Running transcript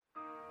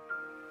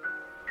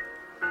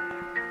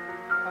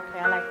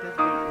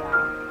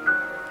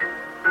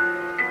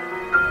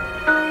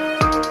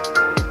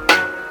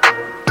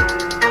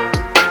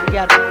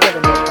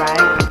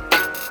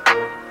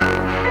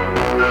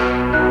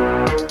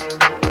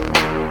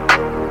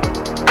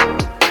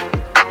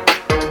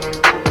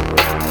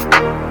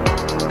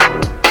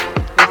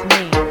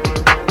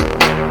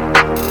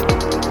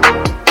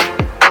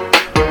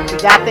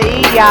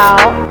y'all.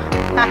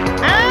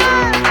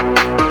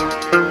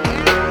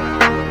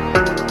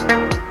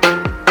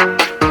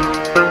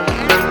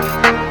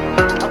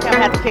 Okay, I'm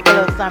gonna have to pick a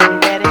little something.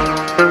 Ready?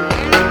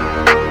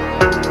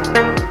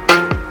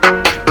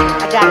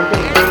 I gotta do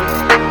it.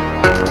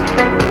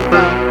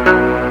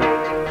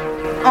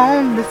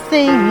 On the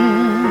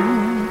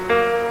scene,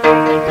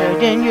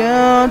 encouraging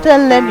you to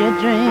live your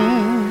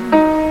dream,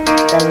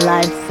 the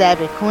life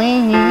savvy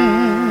queen.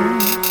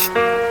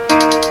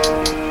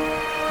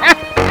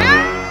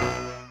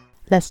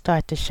 Let's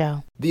start the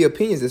show. The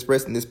opinions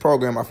expressed in this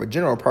program are for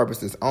general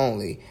purposes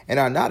only and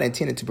are not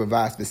intended to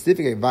provide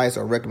specific advice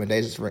or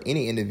recommendations for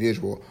any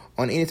individual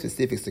on any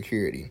specific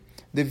security.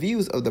 The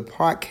views of the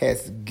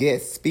podcast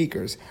guest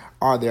speakers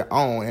are their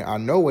own and are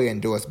no way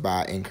endorsed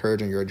by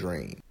Encouraging Your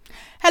Dream.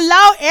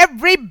 Hello,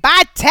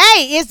 everybody.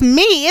 It's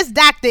me. It's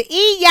Dr.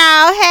 E,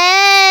 y'all.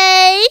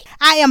 Hey,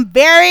 I am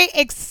very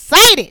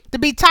excited to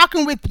be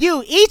talking with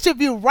you, each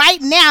of you right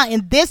now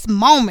in this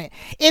moment.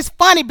 It's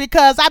funny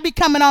because I be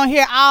coming on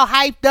here all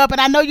hyped up, and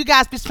I know you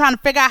guys be trying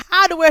to figure out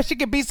how the world she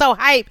could be so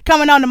hyped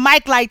coming on the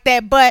mic like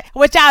that. But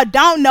what y'all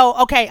don't know,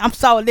 okay, I'm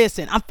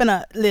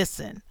finna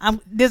listen.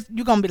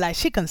 You're gonna be like,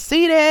 she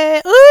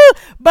conceited. Ooh,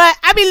 but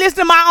I be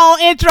listening to my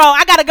own intro.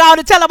 I gotta go on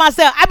and tell her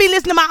myself. I be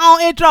listening to my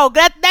own intro.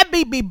 That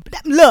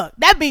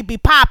beat be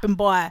popping,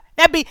 boy.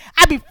 I be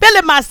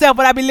feeling myself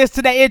when I be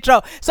listening to that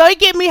intro. So it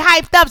get me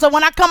hyped up. So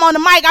when I come on the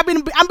mic,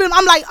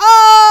 I'm like,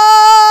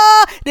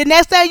 oh, the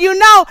next thing you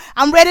know,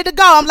 I'm ready to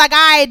go. I'm like, all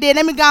right, then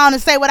let me go on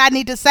and say what I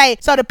need to say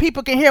so the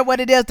people can hear what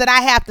it is that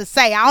I have to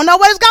say. I don't know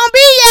what it's gonna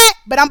be yet,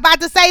 but I'm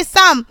about to say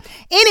something.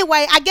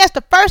 Anyway, I guess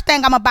the first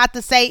thing I'm about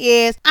to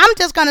say is I'm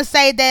just gonna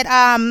say that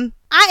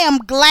I am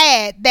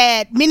glad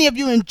that many of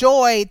you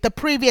enjoyed the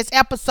previous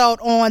episode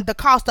on the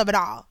cost of it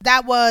all.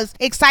 That was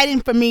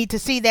exciting for me to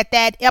see that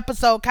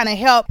episode kind of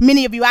helped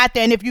many of you out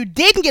there. And if you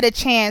didn't get a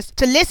chance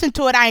to listen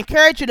to it, I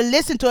encourage you to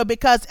listen to it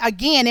because,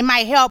 again, it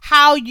might help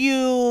how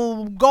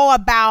you go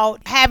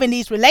about having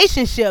these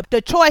relationships,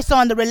 the choice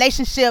on the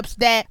relationships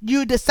that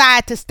you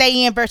decide to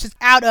stay in versus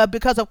out of.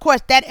 Because, of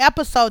course, that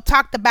episode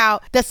talked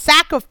about the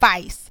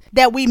sacrifice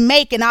that we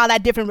make in all our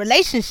different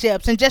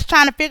relationships and just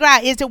trying to figure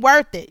out, is it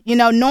worth it?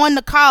 Knowing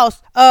the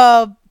cost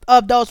of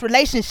those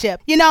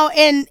relationships,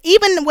 and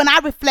even when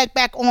I reflect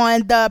back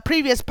on the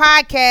previous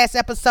podcast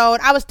episode,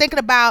 I was thinking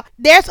about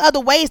there's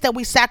other ways that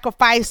we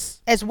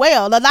sacrifice as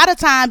well. A lot of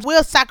times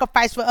we'll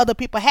sacrifice for other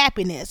people's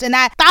happiness. And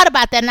I thought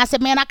about that and I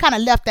said, man, I kind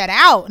of left that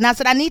out. And I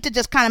said, I need to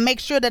just kind of make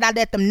sure that I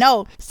let them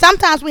know.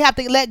 Sometimes we have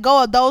to let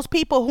go of those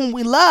people whom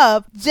we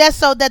love just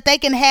so that they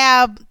can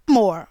have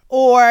more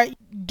or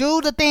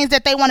do the things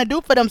that they want to do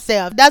for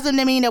themselves. Doesn't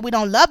mean that we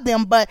don't love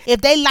them, but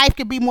if their life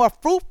could be more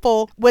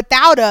fruitful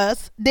without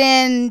us,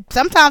 then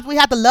sometimes we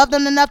have to love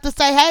them enough to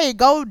say, hey,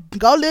 go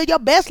live your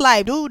best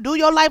life. Do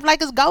your life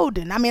like it's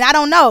golden. I mean, I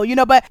don't know,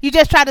 but you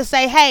just try to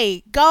say,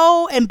 hey,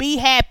 go and be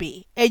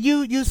happy. And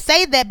you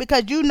say that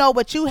because you know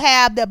what you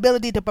have the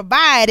ability to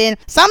provide. And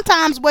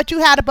sometimes what you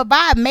have to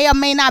provide may or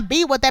may not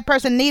be what that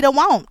person need or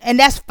want. And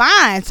that's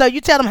fine. So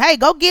you tell them, hey,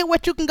 go get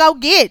what you can go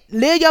get.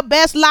 Live your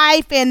best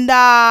life and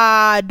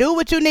do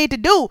what you need to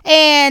do.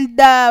 And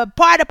the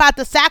part about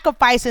the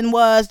sacrificing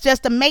was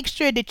just to make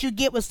sure that you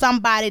get with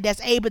somebody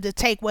that's able to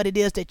take what it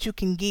is that you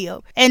can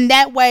give. And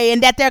that way,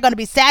 and that they're going to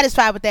be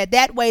satisfied with that.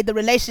 That way the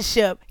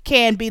relationship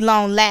can be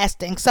long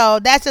lasting. So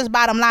that's just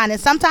bottom line. And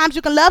sometimes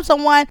you can love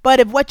someone, but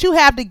if what you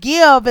have to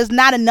give is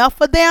not enough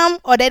for them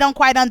or they don't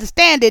quite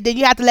understand it, then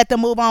you have to let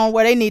them move on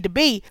where they need to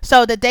be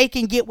so that they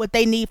can get what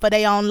they need for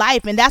their own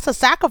life. And that's a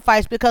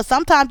sacrifice because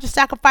sometimes you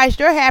sacrifice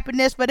your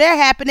happiness for their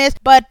happiness,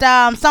 but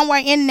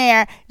somewhere in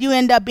there you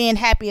end up being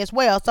happy as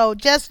well. So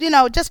just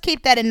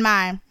keep that in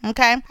mind.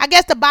 Okay, I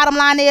guess the bottom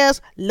line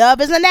is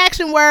love is an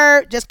action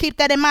word. Just keep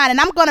that in mind. And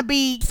I'm going to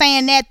be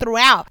saying that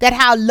throughout, that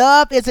how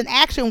love is an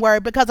action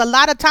word, because a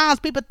lot of times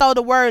people throw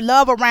the word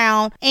love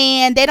around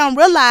and they don't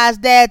realize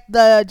that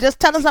just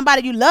telling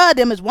somebody you love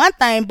them is one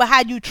thing, but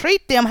how you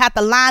treat them have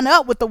to line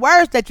up with the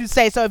words that you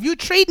say. So if you're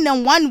treating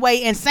them one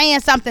way and saying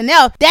something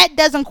else, that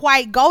doesn't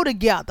quite go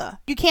together.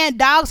 You can't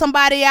dog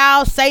somebody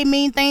out, say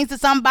mean things to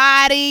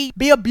somebody,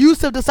 be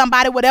abusive to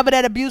somebody, whatever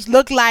that abuse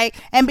look like,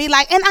 and be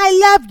like, and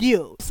I love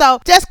you. So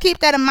just keep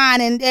that in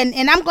mind.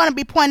 And I'm going to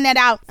be pointing that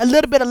out a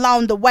little bit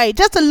along the way,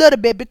 just a little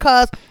bit,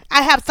 because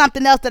I have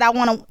something else that I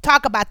want to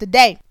talk about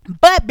today.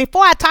 But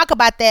before I talk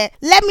about that,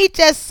 let me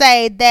just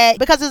say that,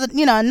 because it's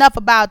enough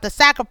about the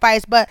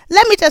sacrifice, but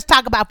let me just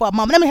talk about for a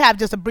moment. Let me have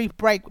just a brief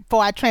break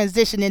before I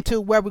transition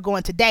into where we're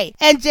going today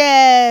and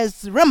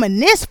just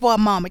reminisce for a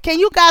moment. Can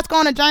you guys go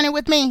on a journey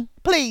with me?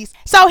 Please.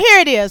 So here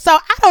it is. So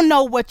I don't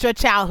know what your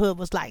childhood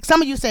was like.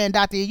 Some of you saying,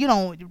 Doctor,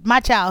 my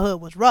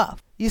childhood was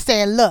rough. You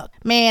saying, look,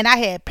 man, I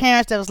had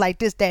parents that was like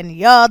this, that, and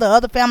the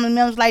other family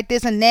members like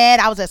this and that.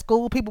 I was at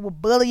school, people were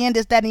bullying,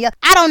 this, that, and the other.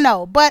 I don't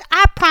know, but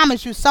I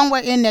promise you,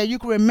 somewhere in there, you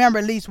can remember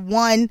at least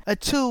 1 or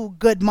 2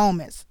 good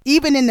moments,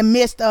 even in the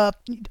midst of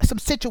some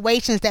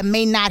situations that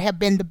may not have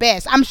been the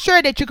best. I'm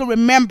sure that you can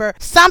remember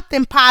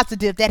something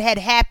positive that had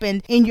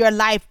happened in your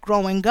life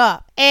growing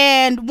up.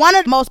 And one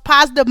of the most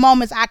positive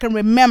moments I can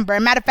remember,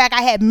 matter of fact,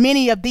 I had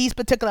many of these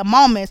particular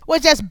moments,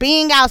 was just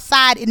being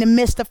outside in the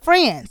midst of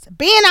friends.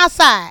 Being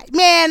outside.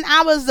 Man,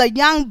 I was a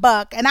young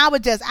buck and I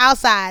was just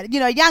outside,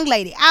 a young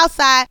lady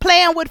outside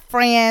playing with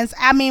friends.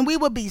 I mean, we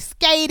would be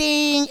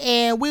skating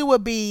and we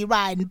would be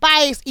riding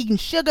bikes, eating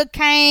sugar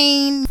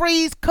cane,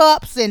 freeze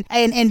cups and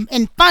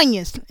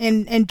Funyuns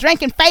and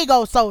drinking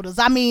Faygo sodas.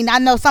 I mean, I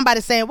know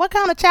somebody saying, what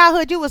kind of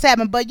childhood you was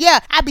having? But yeah,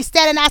 I'd be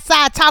standing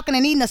outside talking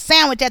and eating a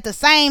sandwich at the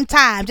same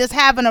time, just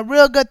having a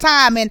real good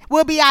time. And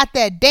we'll be out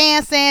there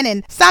dancing,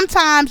 and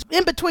sometimes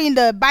in between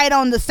the bite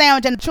on the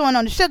sandwich and chewing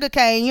on the sugar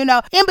cane,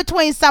 in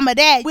between some of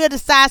that, we'll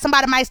decide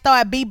somebody might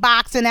start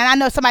beatboxing. And I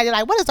know somebody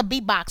like, what is a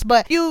beatbox?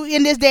 But you,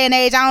 in this day and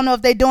age, I don't know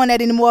if they're doing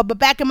that anymore, but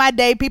back in my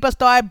day, people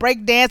started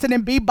break dancing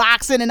and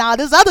beatboxing and all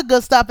this other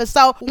good stuff. And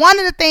so one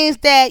of the things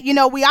that,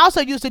 we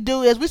also used to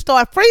do is we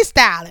start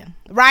freestyling,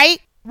 right?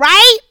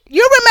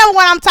 You remember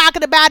what I'm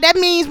talking about. That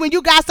means when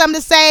you got something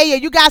to say or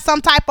you got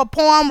some type of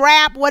poem,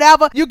 rap,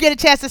 whatever, you get a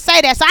chance to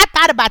say that. So I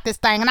thought about this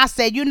thing and I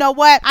said, you know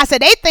what? I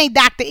said, they think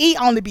Dr. E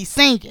only be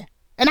singing.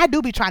 And I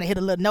do be trying to hit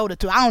a little note or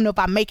two. I don't know if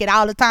I make it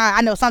all the time.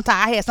 I know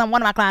sometimes I had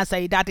one of my clients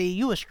say, Dr. E,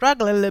 you were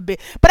struggling a little bit.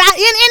 But and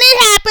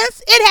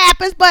it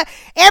happens. But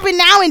every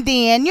now and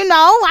then,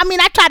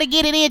 I try to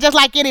get it in just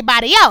like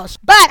anybody else.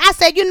 But I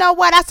said, you know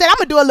what? I said, I'm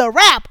going to do a little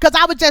rap because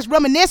I was just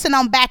reminiscing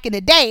on back in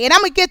the day. And I'm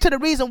going to get to the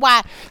reason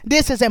why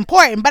this is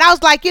important. But I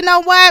was like, you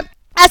know what?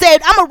 I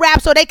said, I'm going to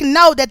rap so they can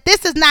know that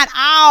this is not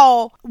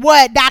all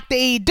what Dr.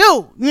 E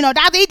do.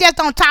 Dr. E just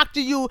don't talk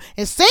to you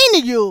and sing to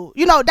you.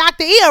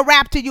 Dr. E will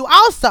rap to you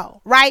also,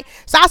 right?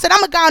 So I said, I'm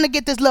going to go on and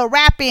get this little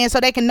rap in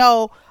so they can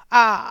know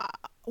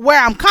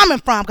where I'm coming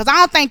from, because I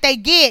don't think they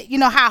get,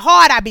 how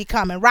hard I be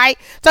coming, right?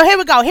 So here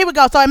we go.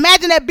 So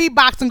imagine that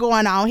beatboxing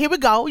going on. Here we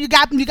go. You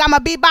got my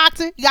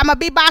beatboxing. You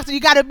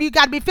got to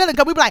be feeling,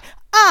 because we be like,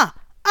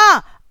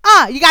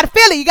 you got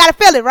to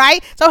feel it,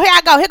 right? So here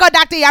I go. Here go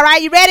Dr. E, all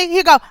right? You ready?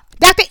 Here go.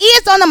 Dr. E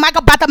is on the mic,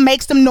 about to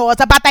make some noise,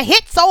 about to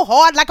hit so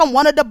hard like I'm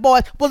one of the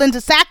boys, willing to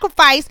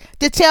sacrifice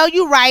to tell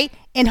you right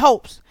in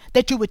hopes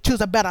that you would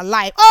choose a better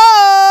life.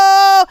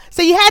 Oh,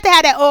 so you had to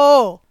have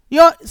that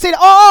see,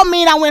 the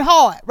mean I went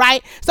hard,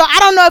 right? So I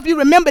don't know if you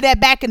remember that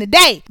back in the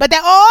day, but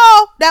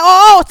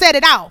that set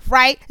it off,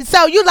 right?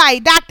 So you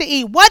like, Dr.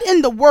 E, what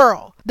in the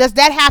world does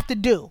that have to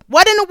do?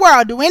 What in the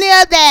world do any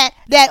of that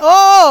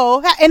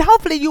and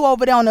hopefully you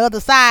over there on the other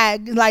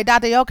side like,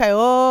 Dr. E, okay,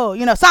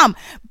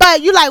 something.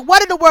 But you like,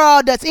 what in the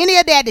world does any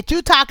of that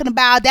you talking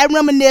about, that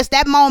reminisce,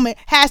 that moment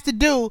has to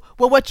do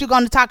with what you're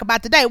going to talk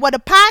about today? Well, the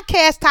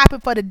podcast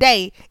topic for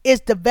today is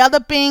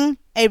developing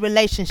a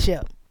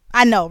relationship.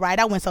 I know, right?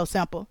 I went so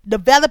simple.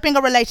 Developing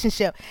a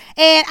relationship.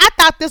 And I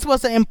thought this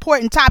was an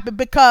important topic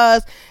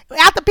because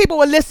after people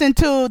were listening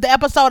to the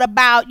episode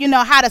about,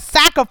 how to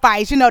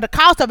sacrifice, the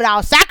cost of it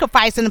all,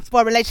 sacrificing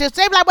for relationships,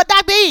 they be like, well,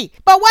 Dr. E,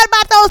 but what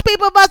about those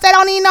people of us that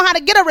don't even know how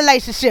to get a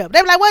relationship?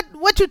 They be like,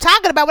 what you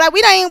talking about? We're like,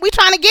 we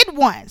trying to get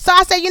one. So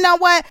I said, you know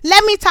what?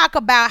 Let me talk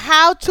about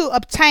how to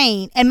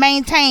obtain and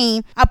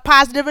maintain a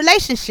positive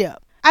relationship.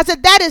 I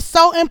said, that is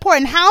so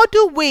important. How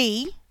do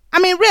we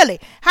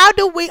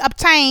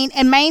obtain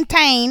and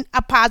maintain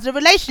a positive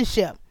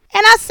relationship?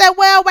 And I said,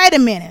 well, wait a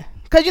minute.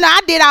 Because,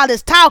 I did all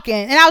this talking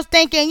and I was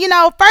thinking,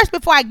 first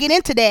before I get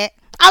into that,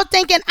 I was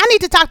thinking I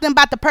need to talk to them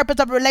about the purpose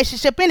of a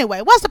relationship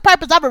anyway. What's the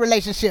purpose of a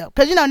relationship?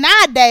 Because,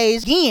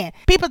 nowadays, again,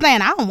 people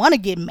saying, I don't want to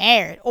get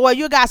married. Or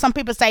you got some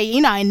people say,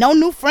 and no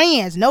new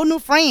friends.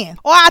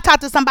 Or I talk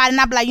to somebody and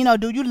I be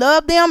like, do you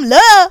love them?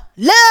 Love.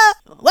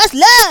 What's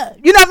love?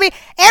 You know what I mean?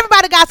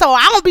 Everybody got, so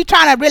I don't be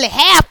trying to really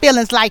have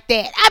feelings like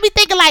that. I be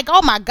thinking like,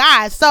 oh my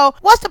God. So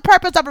what's the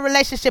purpose of a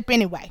relationship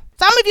anyway?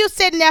 Some of you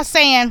sitting there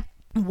saying,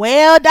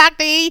 well,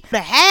 Dr. E, to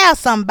have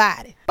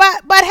somebody.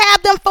 But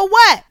have them for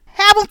what?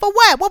 Have them for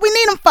what? What we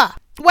need them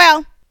for?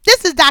 Well,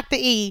 this is Dr.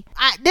 E.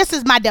 This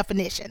is my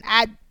definition.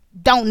 I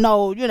don't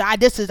know, I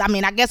guess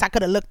I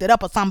could have looked it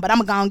up or something, but I'm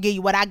going to give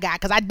you what I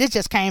got because this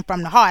just came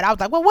from the heart. I was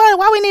like, well,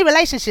 why we need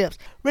relationships?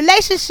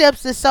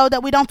 Relationships is so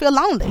that we don't feel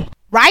lonely,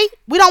 right?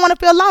 We don't want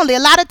to feel lonely. A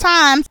lot of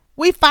times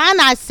we find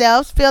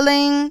ourselves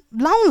feeling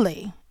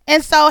lonely.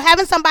 And so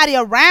having somebody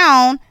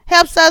around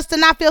helps us to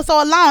not feel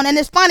so alone. And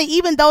it's funny,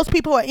 even those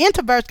people who are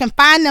introverts can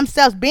find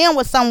themselves being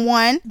with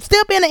someone,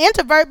 still being an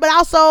introvert, but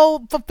also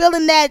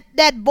fulfilling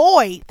that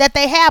void that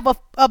they have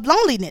of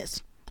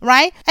loneliness,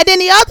 right? And then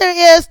the other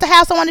is to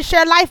have someone to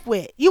share life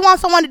with. You want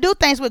someone to do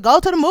things with.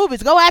 Go to the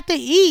movies, go out to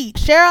eat,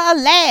 share a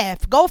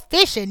laugh, go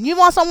fishing. You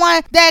want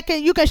someone that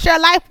you can share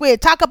life with,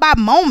 talk about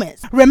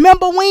moments.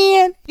 Remember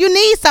when? You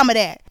need some of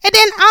that. And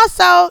then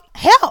also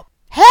help.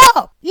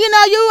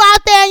 You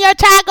out there and your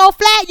child go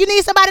flat, you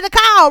need somebody to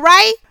call,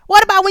 right?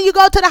 What about when you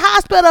go to the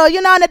hospital,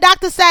 and the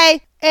doctor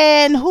say,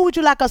 And who would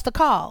you like us to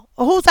call?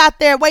 Or who's out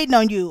there waiting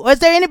on you? Or is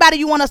there anybody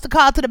you want us to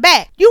call to the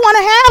back? You want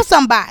to have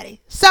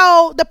somebody.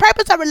 So the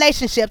purpose of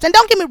relationships, and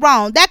don't get me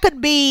wrong, that could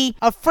be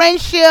a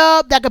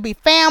friendship, that could be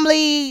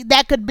family,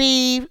 that could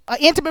be an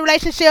intimate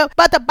relationship.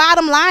 But the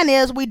bottom line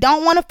is we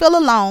don't want to feel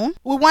alone.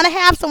 We want to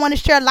have someone to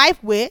share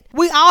life with.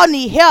 We all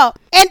need help.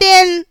 And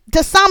then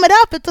to sum it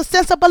up, it's a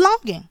sense of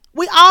belonging.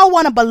 We all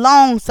want to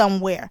belong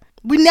somewhere.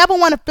 We never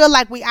want to feel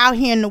like we're out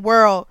here in the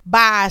world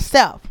by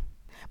ourselves.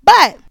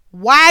 But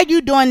why are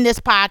you doing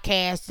this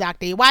podcast,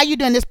 Dr. E? Why are you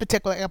doing this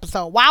particular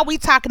episode? Why are we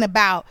talking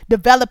about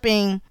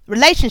developing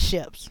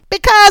relationships?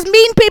 Because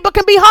meeting people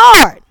can be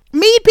hard.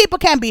 Meeting people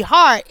can be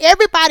hard.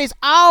 Everybody's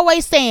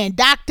always saying,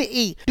 Dr.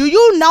 E, do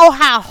you know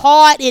how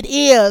hard it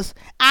is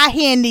out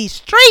here in these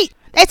streets?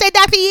 They say,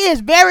 Dr. E,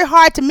 it's very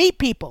hard to meet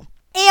people.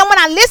 And when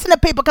I listen to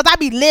people, because I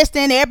be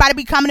listening, everybody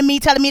be coming to me,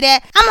 telling me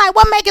that, I'm like,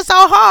 what make it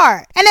so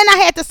hard? And then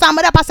I had to sum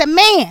it up. I said,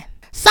 man,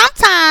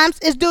 sometimes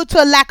it's due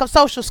to a lack of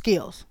social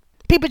skills.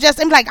 People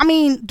just, I'm like,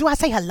 do I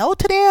say hello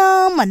to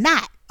them or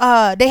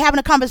not? They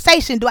having a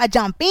conversation. Do I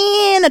jump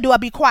in or do I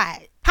be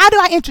quiet? How do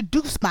I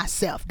introduce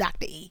myself,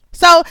 Dr. E?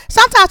 So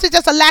sometimes it's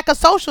just a lack of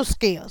social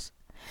skills.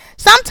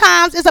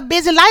 Sometimes it's a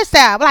busy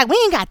lifestyle. We're like, we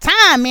ain't got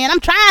time, man. I'm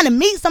trying to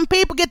meet some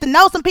people, get to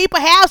know some people,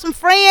 have some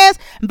friends,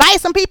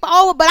 invite some people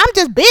over, but I'm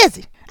just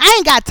busy. I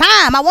ain't got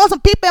time. I want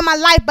some people in my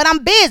life, but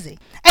I'm busy.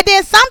 And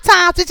then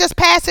sometimes it's just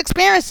past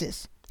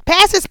experiences.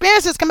 Past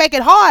experiences can make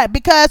it hard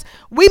because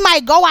we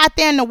might go out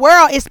there in the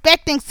world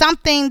expecting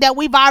something that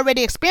we've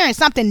already experienced,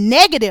 something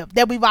negative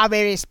that we've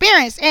already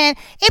experienced. And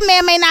it may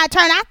or may not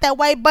turn out that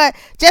way, but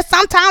just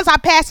sometimes our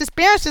past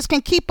experiences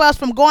can keep us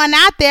from going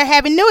out there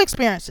having new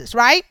experiences,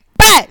 right?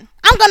 But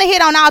I'm going to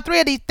hit on all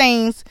three of these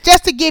things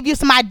just to give you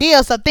some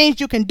ideas of things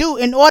you can do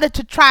in order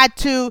to try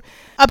to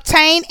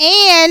obtain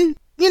and,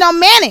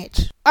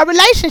 manage a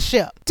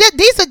relationship.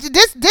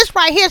 This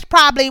right here is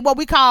probably what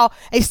we call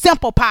a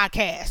simple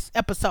podcast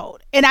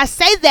episode. And I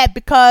say that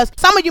because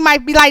some of you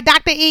might be like,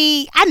 Dr.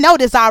 E, I know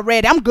this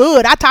already. I'm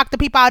good. I talk to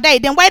people all day.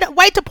 Then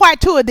wait to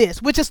part 2 of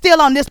this, which is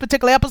still on this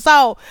particular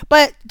episode.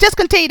 But just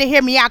continue to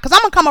hear me out because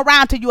I'm going to come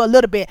around to you a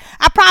little bit.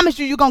 I promise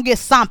you're going to get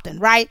something,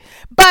 right?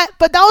 But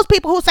for those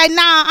people who say,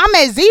 nah, I'm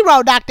at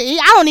zero, Dr. E,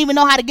 I don't even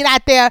know how to get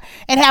out there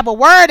and have a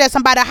word at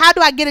somebody. How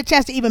do I get a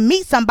chance to even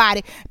meet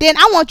somebody? Then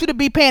I want you to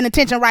be paying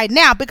attention right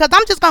now because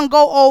I'm just going to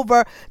go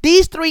over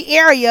these 3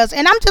 areas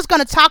and I'm just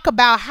going to talk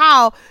about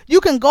how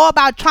you can go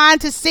about trying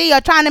to see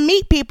or trying to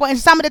meet people and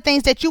some of the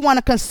things that you want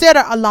to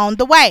consider along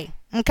the way.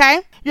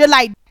 Okay? You're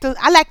like,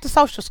 I lack the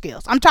social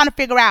skills. I'm trying to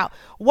figure out,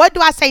 what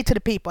do I say to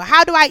the people?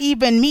 How do I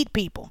even meet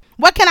people?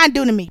 What can I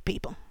do to meet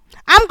people?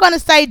 I'm going to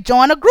say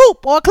join a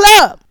group or a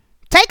club.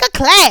 Take a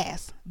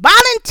class.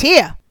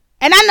 Volunteer.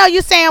 And I know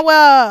you're saying,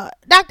 well,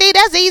 Dr. E,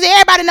 that's easy.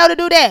 Everybody know to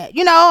do that.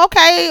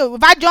 Okay,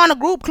 if I join a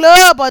group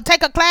club or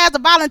take a class or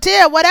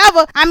volunteer,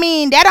 whatever,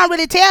 that don't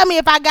really tell me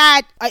if I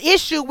got an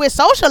issue with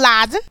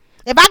socializing.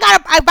 If I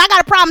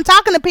got a problem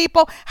talking to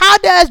people, how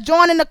does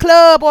joining a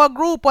club or a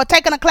group or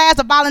taking a class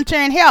or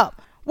volunteering help?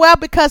 Well,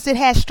 because it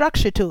has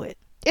structure to it.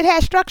 It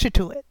has structure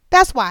to it.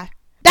 That's why.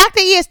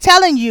 Dr. E is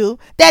telling you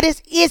that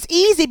it's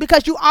easy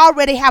because you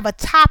already have a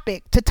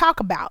topic to talk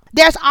about.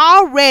 There's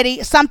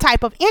already some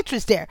type of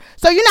interest there.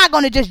 So you're not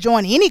going to just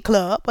join any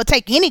club or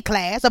take any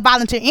class or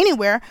volunteer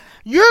anywhere.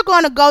 You're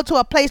going to go to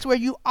a place where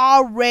you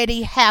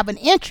already have an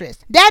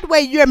interest. That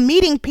way you're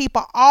meeting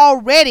people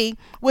already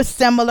with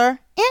similar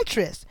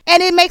interests.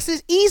 And it makes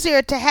it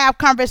easier to have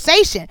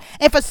conversation.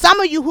 And for some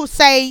of you who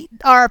say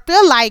or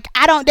feel like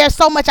there's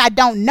so much I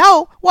don't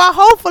know, well,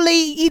 hopefully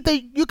either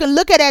you can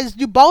look at it as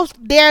you both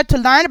there to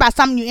learn about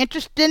something you're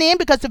interested in,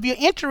 because if you're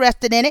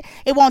interested in it,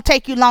 it won't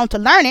take you long to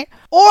learn it,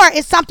 or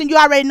it's something you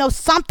already know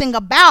something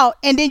about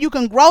and then you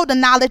can grow the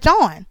knowledge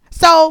on.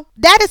 So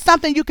that is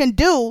something you can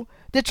do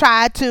to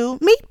try to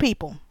meet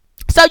people.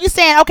 So you're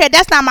saying, okay,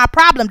 that's not my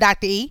problem,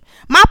 Dr. E.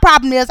 My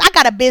problem is I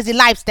got a busy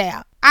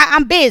lifestyle.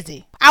 I'm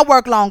busy. I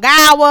work long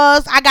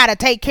hours. I got to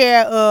take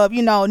care of,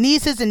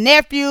 nieces and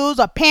nephews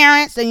or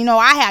parents. And,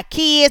 I have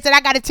kids that I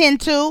got to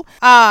tend to.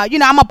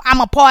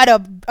 I'm a part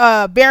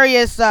of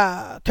various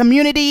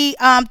community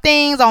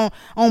things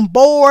on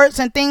boards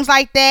and things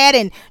like that.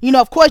 And,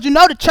 of course,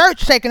 the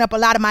church taking up a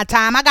lot of my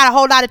time. I got a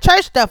whole lot of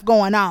church stuff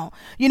going on.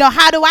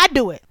 How do I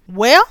do it?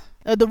 Well,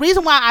 the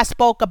reason why I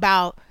spoke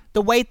about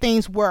the way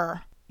things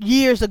were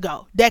years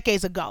ago,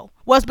 decades ago,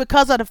 was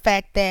because of the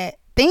fact that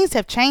things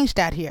have changed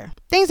out here.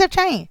 Things have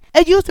changed.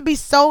 It used to be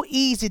so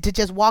easy to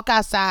just walk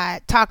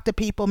outside, talk to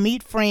people,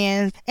 meet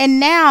friends. And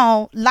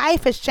now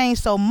life has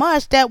changed so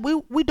much that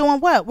we doing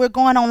what? We're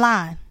going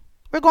online.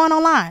 We're going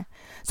online.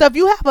 So if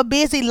you have a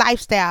busy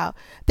lifestyle,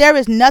 there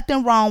is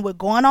nothing wrong with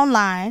going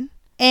online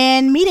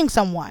and meeting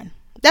someone.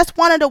 That's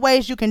one of the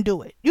ways you can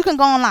do it. You can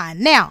go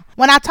online. Now,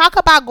 when I talk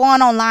about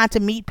going online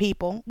to meet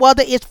people,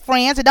 whether it's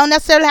friends, it don't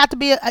necessarily have to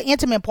be an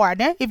intimate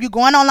partner. If you're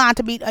going online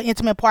to meet an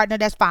intimate partner,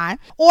 that's fine.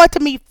 Or to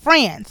meet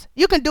friends.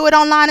 You can do it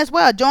online as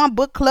well. Join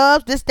book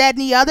clubs, this, that,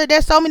 and the other.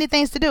 There's so many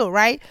things to do,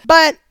 right?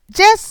 But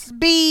just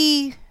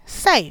be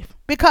safe.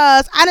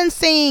 because I done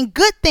seen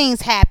good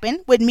things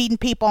happen with meeting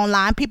people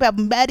online. People have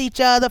met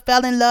each other,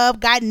 fell in love,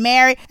 gotten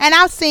married, and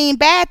I've seen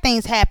bad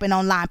things happen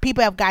online.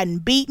 People have gotten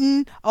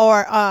beaten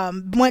or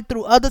went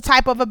through other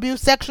type of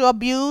abuse, sexual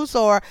abuse,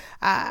 or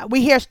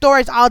we hear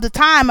stories all the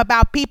time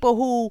about people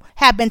who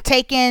have been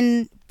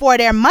taken for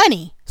their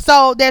money.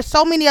 So there's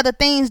so many other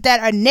things that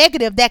are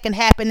negative that can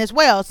happen as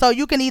well. So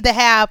you can either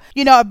have,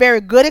 a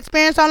very good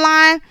experience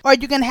online, or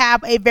you can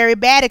have a very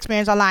bad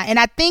experience online. And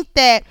I think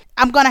that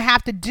I'm going to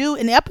have to do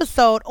an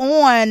episode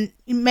on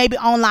maybe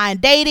online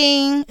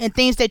dating and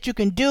things that you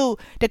can do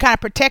to kind of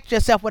protect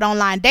yourself with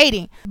online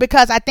dating,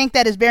 because I think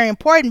that is very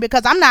important,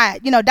 because I'm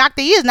not,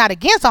 Dr. E is not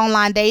against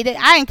online dating.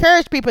 I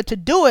encourage people to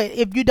do it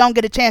if you don't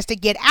get a chance to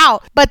get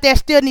out, but there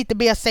still need to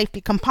be a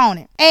safety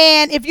component.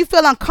 And if you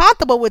feel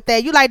uncomfortable with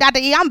that, you like, Dr.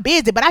 E, I'm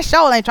busy, but I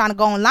sure ain't trying to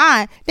go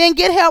online, then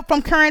get help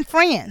from current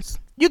friends.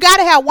 You got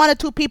to have one or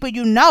two people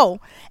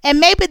and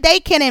maybe they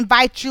can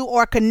invite you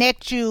or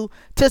connect you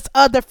to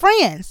other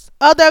friends,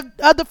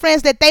 other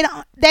friends that they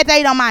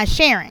don't mind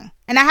sharing.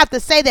 And I have to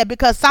say that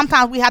because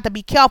sometimes we have to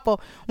be careful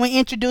when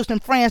introducing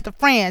friends to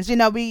friends,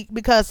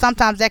 because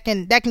sometimes that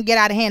can get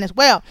out of hand as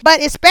well.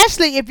 But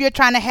especially if you're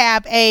trying to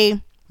have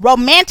a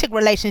romantic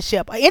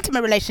relationship, an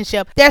intimate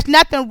relationship, there's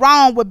nothing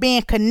wrong with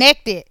being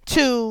connected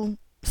to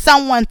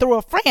someone through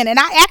a friend. And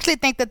I actually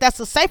think that that's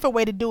a safer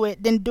way to do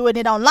it than doing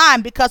it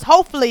online, because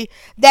hopefully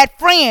that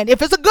friend,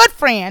 if it's a good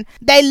friend,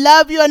 they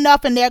love you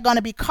enough and they're going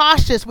to be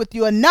cautious with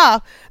you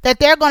enough that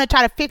they're going to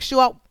try to fix you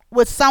up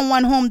with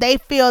someone whom they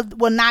feel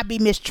will not be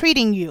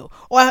mistreating you,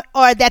 or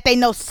that they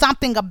know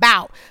something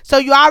about. So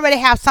you already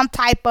have some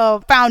type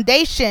of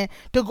foundation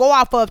to go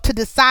off of to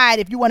decide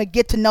if you want to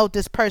get to know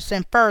this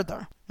person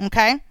further.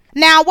 Okay.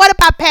 Now, what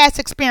about past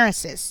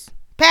experiences?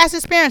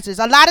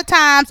 A lot of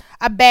times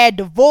a bad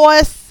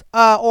divorce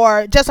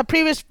or just a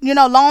previous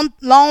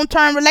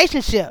long-term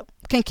relationship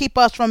can keep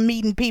us from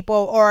meeting people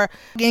or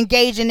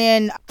engaging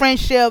in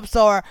friendships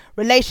or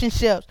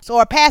relationships,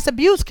 or past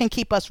abuse can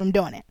keep us from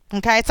doing it.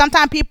 Okay,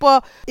 sometimes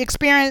people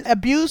experience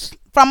abuse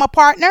from a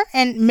partner,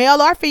 and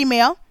male or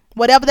female,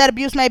 whatever that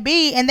abuse may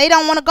be, and they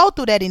don't want to go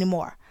through that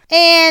anymore.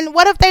 And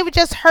what if they were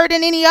just hurt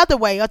in any other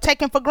way or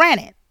taken for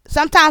granted?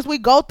 Sometimes we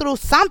go through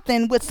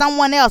something with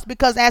someone else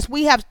because, as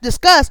we have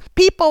discussed,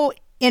 people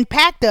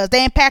impact us.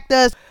 They impact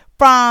us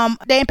from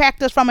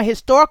a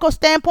historical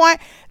standpoint.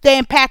 They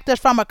impact us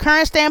from a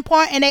current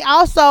standpoint, and they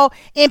also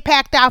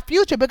impact our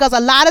future, because a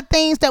lot of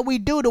things that we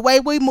do, the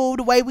way we move,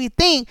 the way we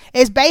think,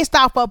 is based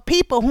off of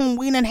people whom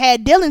we done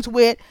had dealings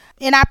with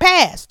in our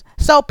past.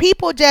 So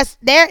people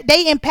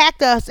they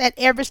impact us at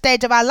every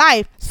stage of our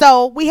life.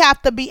 So we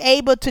have to be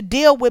able to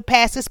deal with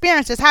past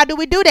experiences. How do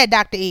we do that,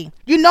 Dr. E?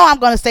 I'm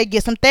going to say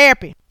get some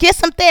therapy. Get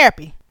some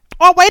therapy.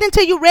 Or wait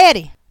until you're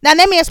ready. Now,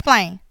 let me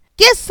explain.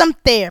 Get some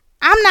therapy.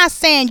 I'm not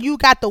saying you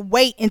got to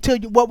wait until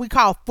you what we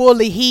call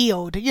fully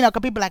healed. Because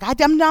people are like,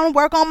 I'm going to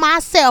work on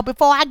myself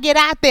before I get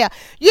out there.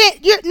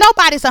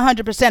 Nobody's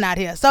 100% out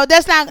here. So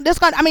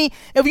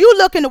if you're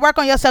looking to work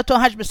on yourself to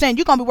 100%,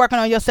 you're going to be working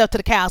on yourself till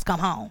the cows come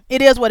home.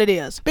 It is what it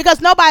is,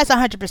 because nobody's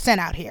 100%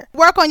 out here.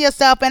 Work on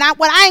yourself. And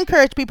what I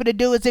encourage people to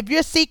do is, if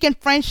you're seeking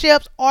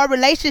friendships or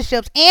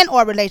relationships,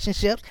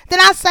 then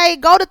I say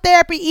go to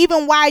therapy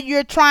even while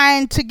you're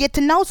trying to get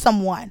to know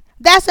someone.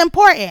 That's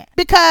important,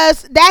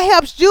 because that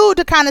helps you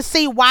to kind of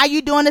see why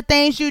you're doing the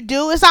things you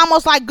do. It's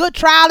almost like good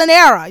trial and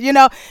error,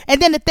 and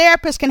then the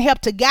therapist can help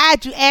to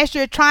guide you as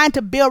you're trying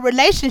to build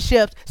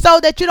relationships, so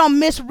that you don't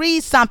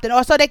misread something,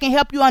 or so they can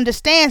help you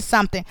understand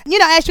something,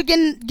 as you're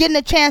getting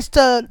a chance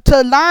to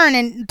learn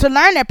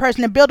that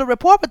person and build a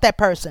rapport with that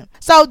person.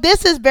 So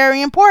this is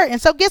very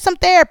important. So get some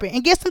therapy,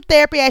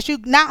 as you,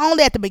 not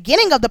only at the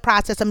beginning of the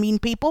process of meeting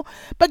people,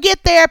 but get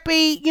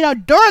therapy,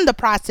 during the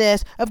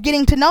process of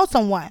getting to know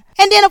someone.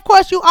 And then, of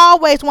course, you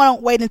always want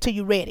to wait until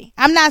you're ready.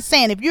 I'm not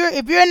saying if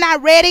you're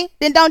not ready,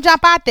 then don't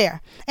jump out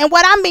there. And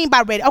what I mean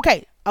by ready,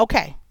 okay,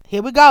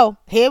 here we go.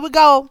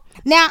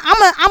 Now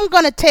I'm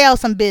gonna tell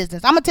some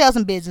business.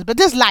 But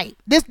this light.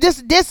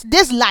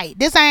 This light.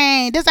 This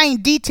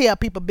ain't detail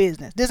people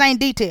business. This ain't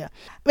detail.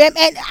 And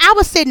I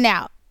was sitting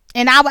out.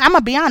 And I'm going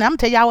to be honest, I'm going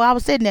to tell y'all where I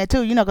was sitting there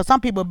too, because some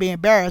people be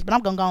embarrassed, but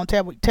I'm going to go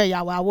and tell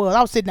y'all where I was.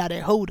 I was sitting out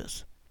at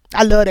Hooters.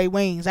 I love their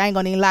wings. I ain't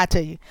going to even lie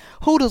to you.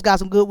 Hooters got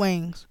some good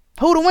wings.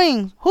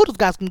 Hooters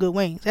got some good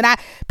wings. And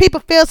people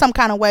feel some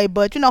kind of way,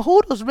 but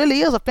Hooters really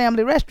is a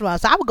family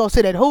restaurant. So I would go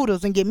sit at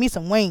Hooters and get me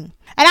some wings.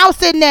 And I was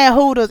sitting there at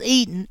Hooters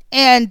eating,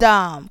 and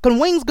cause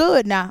wings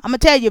good now. I'm gonna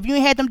tell you, if you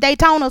ain't had them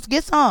Daytonas,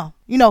 get some.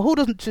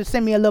 Hooters should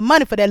send me a little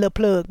money for that little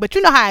plug. But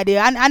you know how it is.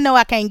 I know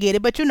I can't get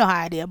it, but you know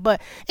how it is. But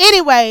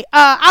anyway,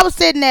 I was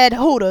sitting at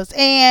Hooters,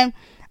 and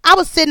I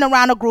was sitting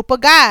around a group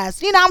of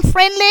guys. I'm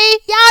friendly.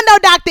 Y'all know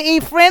Dr.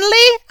 E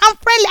friendly. I'm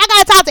friendly. I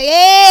gotta talk to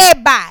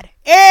everybody.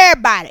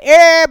 Everybody.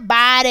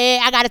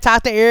 I gotta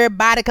talk to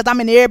everybody because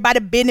I'm in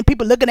everybody's business.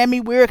 People looking at me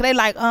weird because they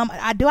like,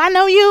 do I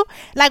know you?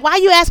 Like, why are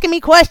you asking me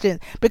questions?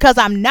 Because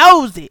I'm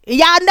nosy.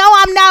 Y'all know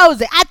I'm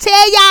nosy. I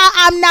tell y'all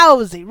I'm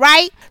nosy,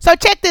 right? So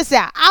check this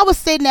out. I was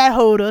sitting at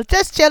Hooters,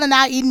 just chilling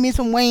out, eating me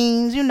some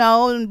wings,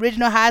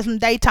 original highs, some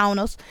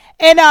Daytonas.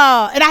 And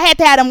I had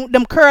to have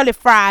them curly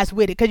fries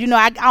with it because,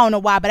 I don't know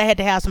why, but I had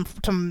to have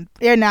some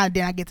every now and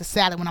then I get the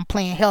salad when I'm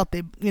playing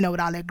healthy, with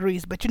all that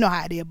grease. But you know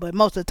how it is. But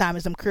most of the time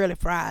it's some curly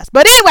fries.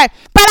 But anyway,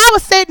 I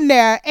was sitting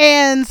there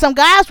and some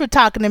guys were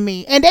talking to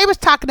me. And they was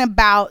talking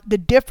about the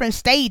different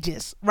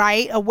stages,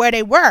 right, of where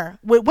they were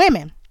with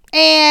women.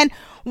 And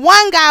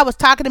one guy was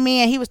talking to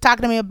me and he was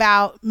talking to me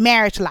about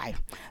marriage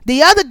life.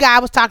 The other guy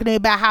was talking to me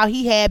about how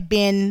he had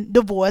been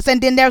divorced.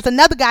 And then there was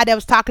another guy that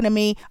was talking to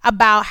me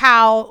about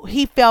how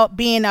he felt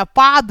being a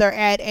father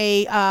at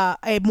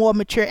a more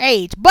mature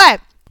age.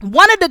 But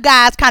one of the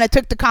guys kind of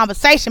took the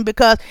conversation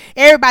because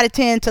everybody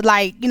tended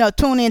to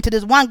tune into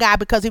this one guy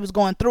because he was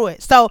going through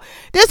it. So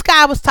this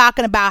guy was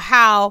talking about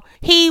how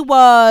he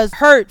was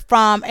hurt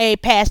from a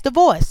past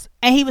divorce.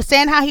 And he was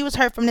saying how he was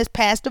hurt from this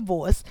past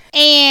divorce.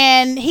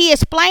 And he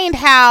explained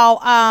how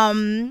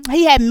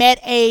he had met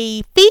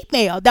a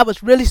female that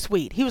was really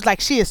sweet. He was like,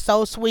 she is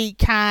so sweet,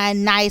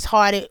 kind,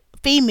 nice-hearted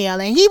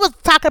female. And he was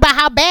talking about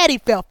how bad he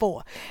felt for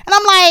her. And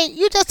I'm like,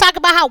 you just talk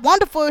about how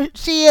wonderful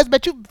she is,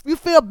 but you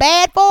feel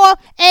bad for her?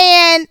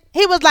 And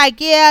he was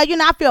like, yeah,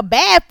 I feel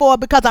bad for her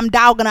because I'm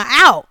dogging her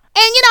out.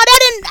 And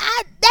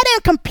that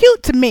didn't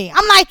compute to me.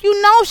 I'm like,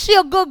 she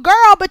a good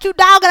girl, but you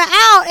dogging her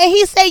out. And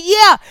he said,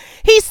 yeah.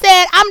 He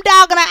said, I'm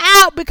dogging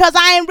her out because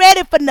I ain't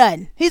ready for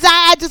nothing. He said,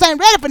 I just ain't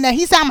ready for nothing.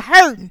 He said, I'm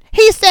hurting.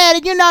 He said,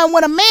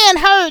 when a man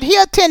hurt,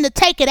 he'll tend to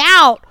take it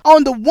out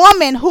on the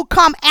woman who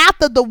come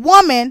after the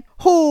woman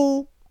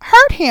who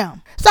hurt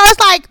him. So it's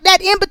like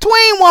that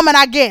in-between woman,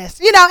 I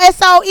guess, and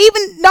so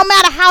even no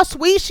matter how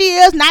sweet she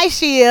is, nice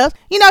she is,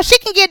 she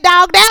can get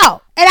dogged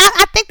out. And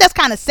I think that's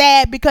kind of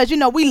sad because,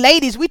 we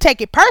ladies, we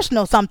take it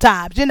personal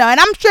sometimes, and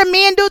I'm sure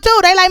men do too.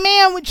 They like,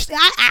 man,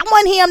 I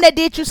want him that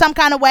did you some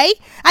kind of way.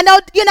 I know,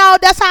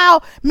 that's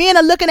how men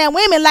are looking at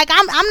women. Like,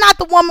 I'm not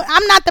the woman.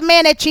 I'm not the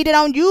man that cheated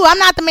on you. I'm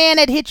not the man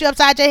that hit you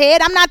upside your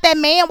head. I'm not that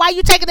man. Why are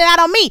you taking it out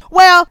on me?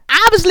 Well,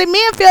 obviously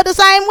men feel the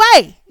same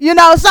way,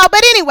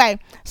 but anyway,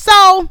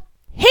 so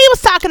he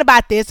was talking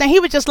about this and he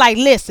was just like,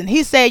 listen,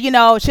 he said,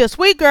 she's a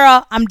sweet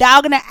girl. I'm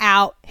dogging her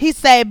out. He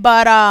said,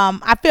 but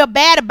I feel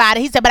bad about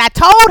it. He said, but I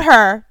told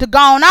her to go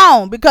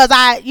on because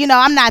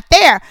I'm not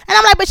there. And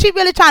I'm like, but she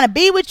really trying to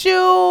be with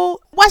you.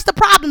 What's the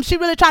problem? She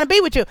really trying to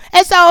be with you.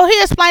 And so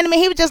he explained to me,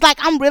 he was just like,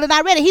 I'm really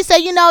not ready. He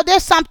said,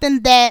 there's something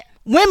that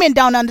women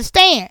don't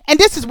understand. And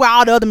this is where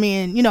all the other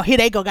men, here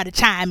they go, got to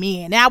chime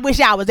in. And I wish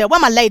I was there. Where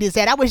my ladies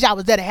at? I wish I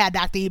was there to have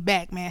Dr. E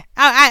back, man.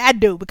 I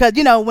do. Because,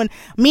 when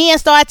men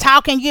start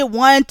talking, you get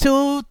one,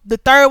 two, the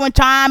third one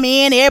chime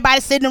in, everybody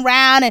sitting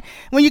around. And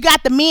when you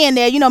got the men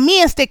there,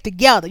 men stick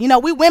together.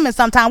 We women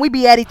sometimes, we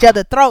be at each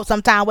other's throats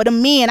sometimes. With the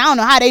men, I don't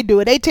know how they do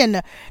it. They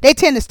tend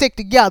to stick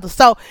together.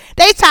 So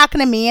they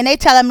talking to me and they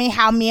telling me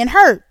how men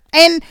hurt.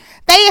 And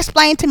they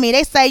explained to me,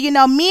 they say,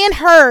 men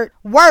hurt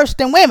worse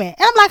than women. And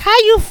I'm like, how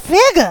you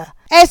figure?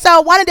 And so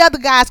one of the other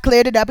guys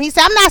cleared it up. He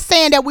said, I'm not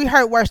saying that we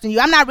hurt worse than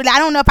you. I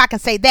don't know if I can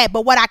say that.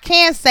 But what I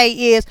can say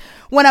is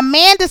when a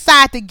man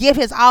decides to give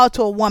his all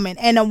to a woman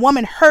and a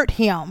woman hurt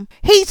him,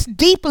 he's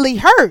deeply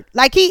hurt.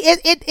 Like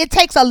it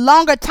takes a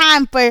longer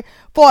time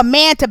for a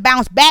man to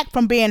bounce back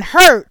from being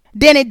hurt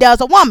than it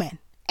does a woman.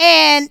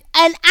 And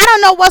I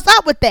don't know what's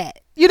up with that.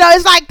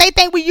 It's like they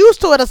think we used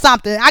to it or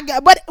something.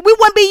 But we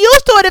wouldn't be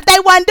used to it if they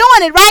weren't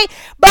doing it, right?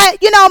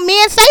 But,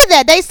 men say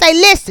that. They say,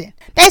 listen,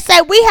 they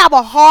say we have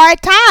a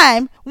hard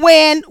time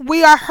when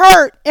we are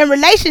hurt in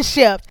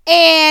relationships.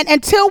 And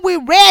until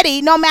we're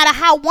ready, no matter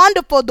how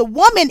wonderful the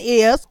woman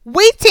is,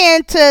 we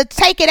tend to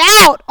take it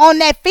out on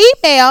that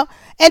female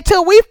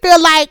until we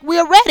feel like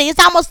we're ready. It's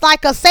almost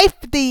like a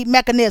safety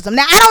mechanism.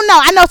 Now, I don't know.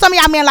 I know some of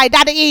y'all men like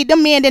Dr. E,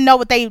 them men didn't know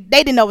what they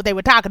didn't know what they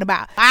were talking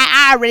about.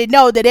 I already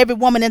know that every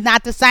woman is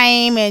not the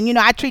same and,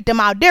 I treat them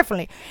all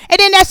differently. And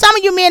then there's some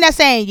of you men that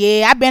saying,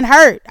 yeah, I've been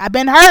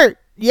hurt.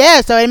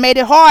 Yeah, so it made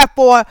it hard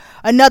for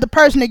another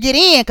person to get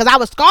in because I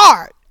was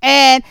scarred.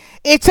 And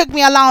it took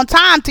me a long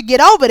time to get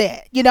over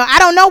that. I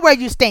don't know where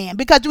you stand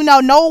because,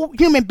 no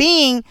human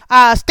being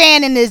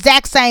stand in the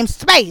exact same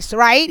space,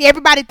 right?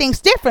 Everybody thinks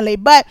differently,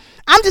 but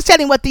I'm just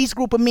telling what these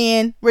group of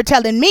men were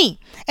telling me.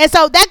 And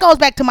so that goes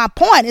back to my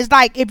point. It's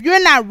like, if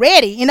you're not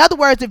ready, in other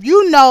words, if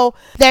you know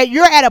that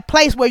you're at a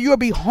place where you'll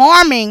be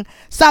harming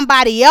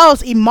somebody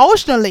else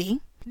emotionally,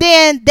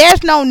 then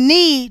there's no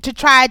need to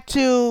try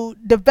to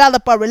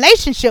develop a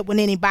relationship with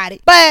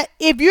anybody. But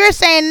if you're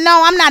saying,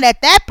 no, I'm not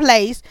at that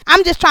place,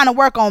 I'm just trying to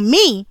work on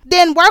me,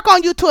 then work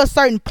on you to a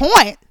certain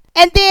point.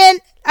 And then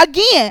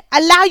again,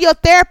 allow your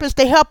therapist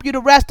to help you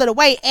the rest of the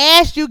way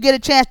as you get a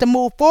chance to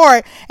move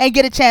forward and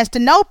get a chance to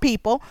know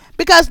people,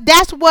 because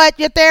that's what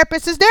your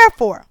therapist is there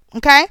for.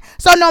 Okay,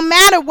 so no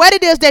matter what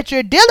it is that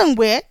you're dealing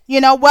with,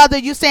 whether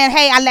you're saying,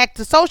 hey, I lack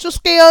the social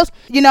skills,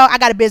 I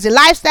got a busy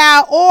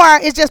lifestyle, or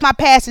it's just my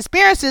past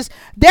experiences,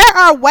 there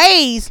are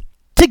ways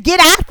to get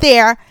out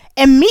there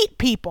and meet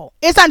people.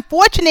 It's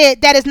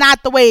unfortunate that it's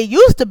not the way it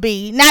used to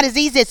be, not as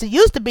easy as it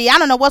used to be. I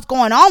don't know what's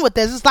going on with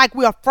this. It's like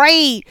we're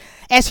afraid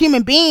as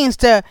human beings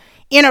to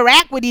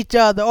interact with each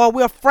other, or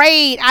we're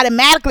afraid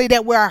automatically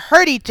that we'll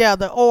hurt each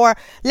other, or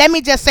let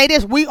me just say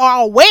this, we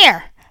are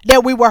aware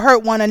that we will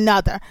hurt one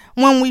another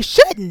when we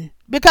shouldn't,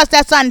 because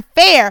that's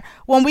unfair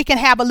when we can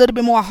have a little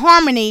bit more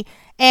harmony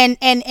and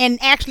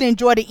actually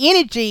enjoy the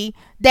energy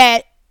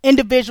that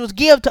individuals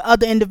give to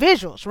other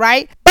individuals,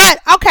 right? But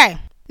okay,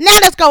 now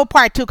let's go with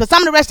part 2, because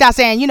some of the rest of y'all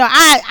saying,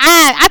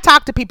 I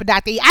talk to people,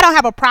 Dr. E. I don't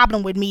have a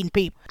problem with meeting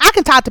people. I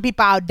can talk to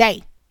people all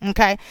day.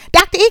 Okay,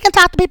 Dr. E can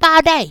talk to people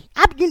all day.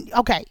 I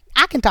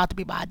can talk to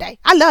people all day.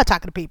 I love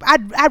talking to people.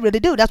 I really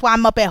do. That's why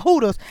I'm up at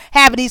Hooters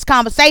having these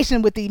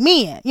conversations with these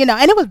men,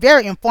 and it was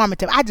very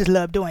informative. I just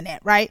love doing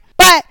that, right?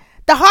 But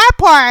the hard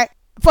part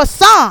for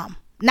some,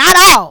 not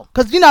all,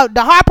 because the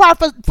hard part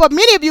for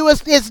many of you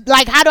is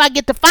like, how do I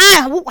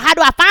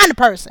find the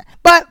person?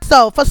 But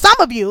so for some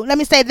of you, let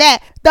me say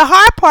that the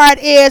hard part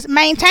is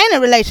maintaining a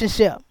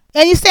relationship.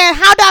 And you're saying,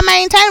 how do I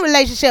maintain a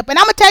relationship? And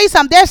I'm going to tell you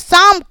something. There's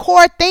some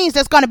core things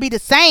that's going to be the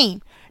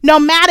same no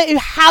matter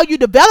how you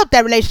develop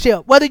that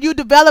relationship, whether you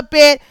develop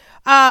it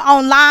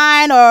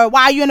online or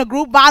while you're in a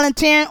group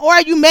volunteering, or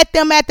you met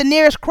them at the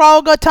nearest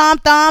Kroger, Tom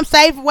Thumb,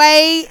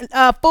 Safeway,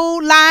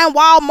 Food Line,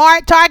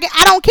 Walmart, Target.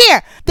 I don't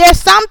care. There's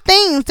some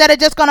things that are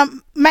just going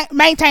to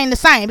maintain the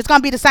same. It's going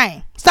to be the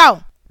same.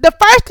 So the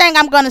first thing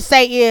I'm going to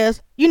say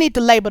is you need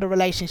to label the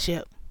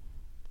relationship.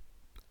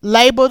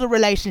 Label the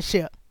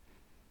relationship.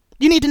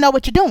 You need to know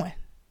what you're doing.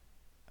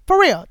 For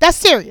real. That's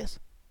serious.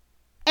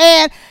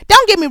 And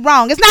don't get me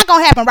wrong, it's not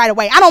gonna happen right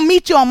away. I don't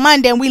meet you on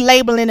Monday and we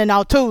labeling it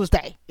on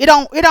Tuesday. It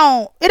don't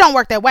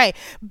work that way.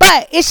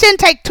 But it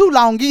shouldn't take too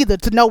long either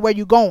to know where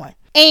you're going.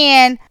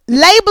 And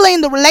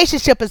labeling the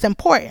relationship is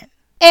important.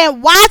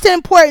 And why is it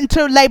important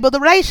to label the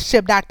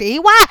relationship, Dr. E?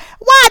 Why,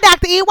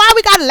 Dr. E? Why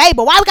we got a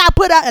label? Why we got to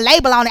put a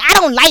label on it? I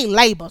don't like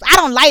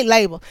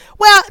labels.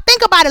 Well,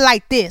 think about it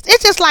like this.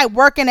 It's just like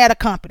working at a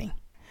company.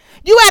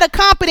 You at a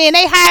company and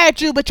they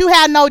hired you, but you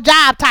have no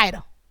job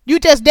title. You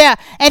just there,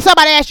 and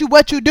somebody asks you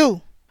what you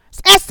do.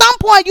 At some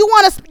point, you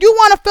want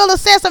to feel a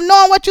sense of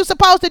knowing what you're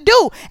supposed to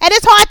do, and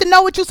it's hard to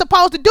know what you're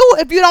supposed to do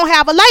if you don't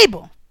have a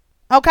label.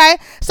 Okay,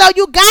 so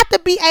you got to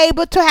be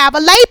able to have a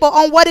label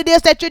on what it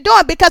is that you're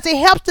doing, because it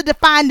helps to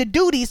define the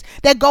duties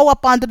that go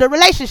up under the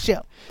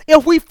relationship.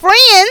 If we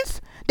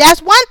friends,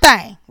 that's one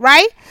thing,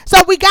 right?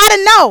 So we got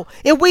to know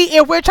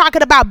if we're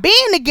talking about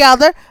being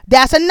together,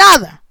 that's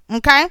another.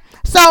 Okay,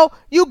 so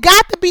you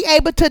got to be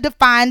able to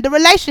define the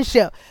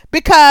relationship,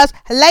 because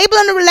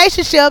labeling the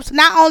relationships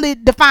not only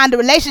define the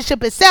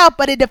relationship itself,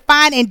 but it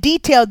define in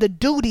detail the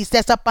duties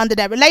that's up under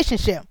that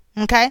relationship.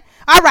 Okay,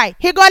 all right,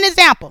 here go an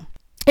example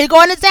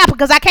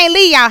because I can't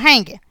leave y'all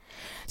hanging.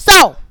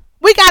 So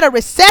we got a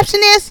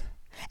receptionist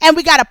and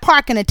we got a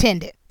parking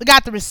attendant. We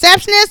got the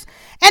receptionist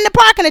and the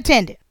parking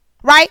attendant,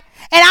 right?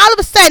 And all of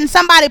a sudden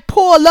somebody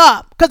pull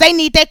up because they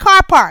need their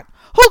car parked.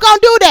 Who gonna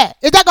do that?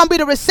 Is that gonna be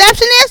the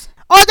receptionist?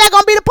 Or is that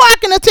going to be the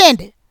parking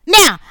attendant?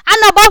 Now, I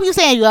know both of you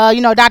saying,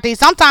 Dr. E,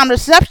 sometimes the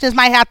receptionist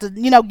might have to,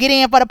 get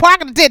in for the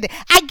parking attendant.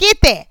 I get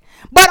that.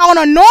 But on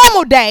a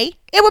normal day,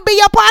 it would be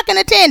your parking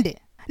attendant.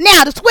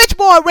 Now, the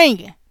switchboard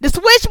ringing.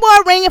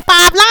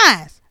 5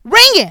 lines.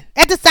 Ringing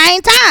at the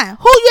same time.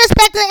 Who you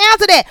expecting to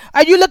answer that?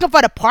 Are you looking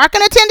for the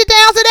parking attendant to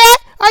answer that?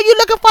 Or are you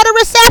looking for the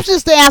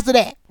receptionist to answer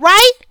that?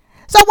 Right?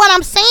 So what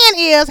I'm saying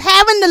is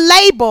having the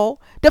label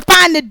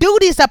define the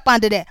duties up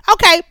under that.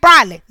 Okay,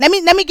 broadly. Let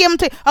me give them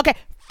to you. Okay.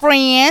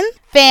 Friend,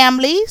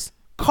 families,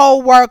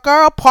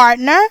 co-worker, or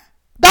partner.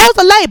 Those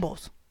are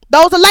labels.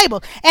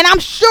 And I'm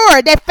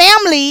sure that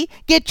family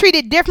get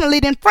treated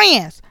differently than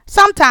friends.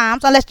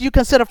 Sometimes, unless you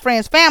consider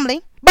friends family.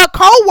 But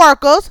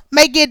co-workers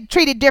may get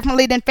treated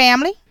differently than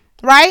family,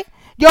 right?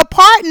 Your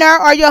partner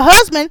or your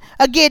husband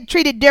will get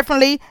treated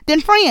differently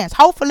than friends,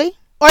 hopefully.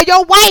 Or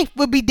your wife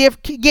will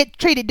get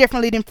treated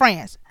differently than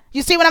friends.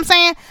 You see what I'm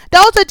saying?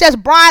 Those are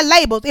just broad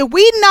labels. If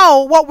we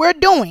know what we're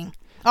doing,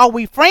 are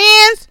we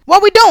friends?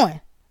 What we doing?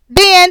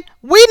 Then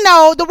we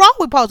know the role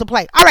we're supposed to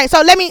play. All right,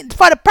 so let me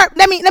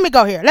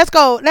go here. Let's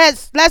go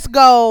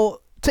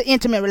to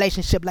intimate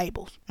relationship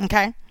labels.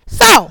 Okay,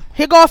 so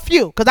here go a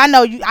few, because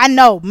I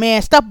know,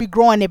 man, stuff be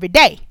growing every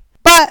day.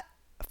 But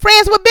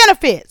friends with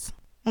benefits.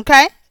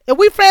 Okay, if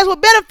we friends with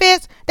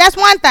benefits, that's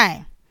one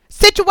thing.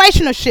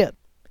 Situationship.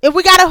 If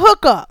we got a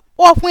hookup,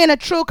 or if we're in a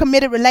true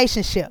committed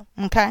relationship.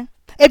 Okay,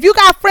 if you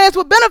got friends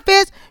with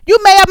benefits, you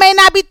may or may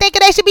not be thinking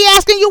they should be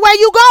asking you where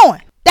you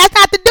going. That's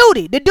not the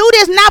duty. The duty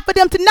is not for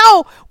them to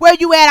know where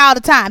you at all the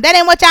time. That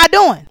ain't what y'all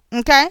doing.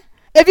 Okay?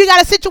 If you got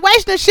a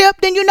situationship,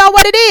 then you know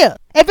what it is.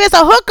 If it's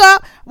a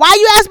hookup, why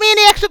you ask me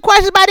any extra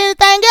questions about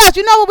anything else?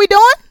 You know what we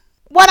doing?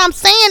 What I'm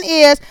saying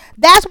is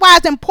that's why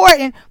it's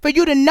important for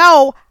you to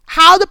know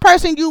how the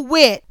person you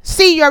with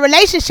see your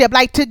relationship.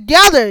 Like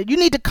together, you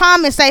need to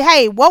come and say,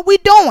 hey, what we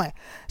doing?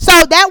 So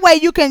that way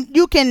you can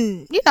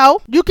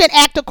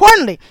act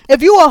accordingly.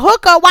 If you a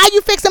hookup, why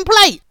you fixing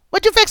plates?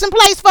 What you fixing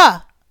plates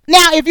for?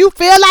 Now, if you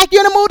feel like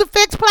you're in the mood to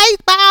fix plates,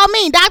 by all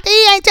means, Dr.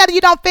 E ain't telling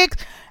you don't fix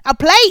a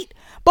plate.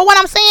 But what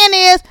I'm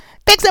saying is,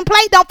 fixing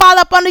plate don't fall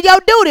up under your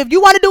duty. If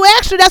you want to do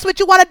extra, that's what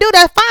you want to do.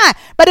 That's fine.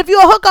 But if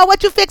you're a hooker,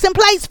 what you fixing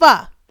plates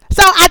for?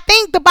 So I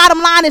think the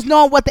bottom line is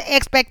knowing what the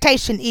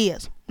expectation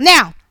is.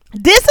 Now,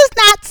 this is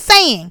not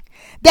saying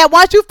that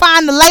once you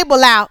find the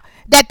label out,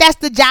 that that's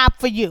the job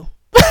for you.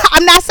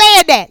 I'm not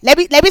saying that. Let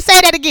me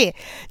say that again.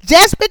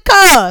 Just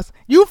because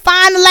you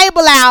find the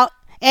label out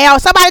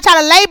and somebody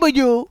try to label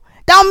you,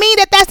 don't mean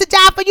that that's the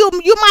job for you.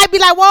 You might be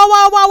like, whoa,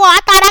 I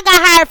thought I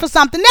got hired for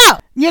something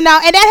else. And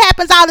that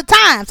happens all the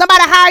time.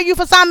 Somebody hire you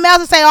for something else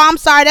and say, oh, I'm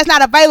sorry, that's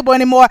not available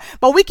anymore,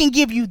 but we can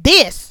give you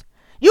this.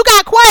 You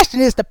got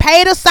questions. Is the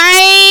pay the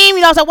same?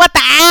 So what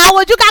the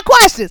hours? You got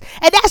questions.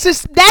 And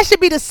that should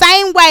be the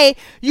same way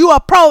you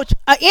approach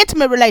an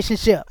intimate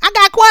relationship. I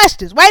got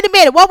questions. Wait a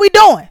minute. What we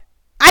doing?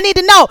 I need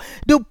to know.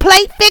 Do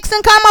plate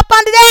fixing come up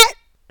under that?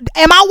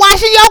 Am I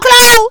washing your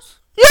clothes?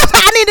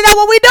 I need to know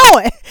what we're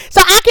doing.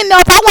 So I can know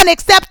if I want to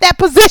accept that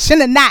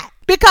position or not.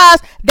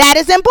 Because that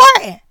is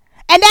important.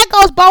 And that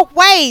goes both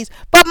ways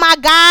for my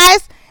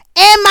guys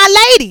and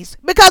my ladies.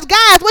 Because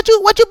guys, what you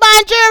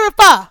buying jewelry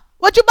for?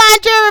 What you buying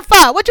jewelry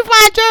for? What you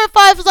buying jewelry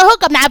for if it's a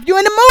hookup? Now, if you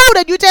in the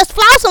mood and you just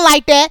flossing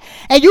like that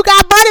and you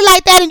got money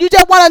like that and you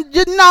just want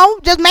to,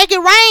 just make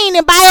it rain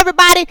and buy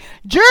everybody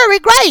jewelry,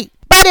 great.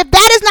 But if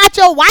that is not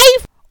your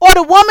wife or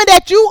the woman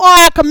that you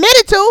are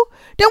committed to,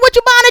 then what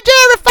you buying the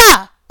jewelry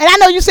for? And I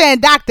know you're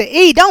saying, Dr.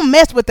 E, don't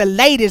mess with the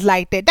ladies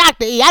like that.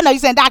 Dr. E, I know you're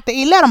saying, Dr.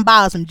 E, let him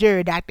buy some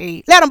jewelry, Dr.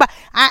 E. Let him buy.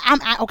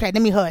 Okay,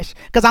 let me hush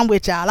because I'm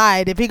with y'all. All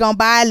right, if he going to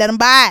buy it, let him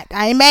buy it.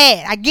 I ain't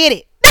mad. I get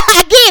it.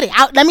 I get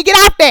it. Let me get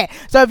off that.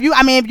 So if you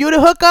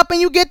the hookup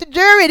and you get the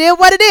jewelry, it is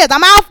what it is.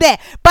 I'm off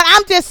that. But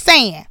I'm just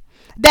saying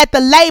that the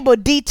label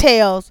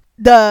details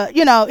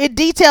it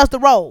details the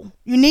role.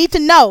 You need to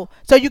know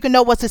so you can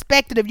know what's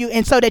expected of you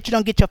and so that you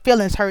don't get your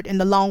feelings hurt in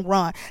the long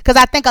run. Because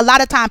I think a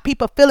lot of time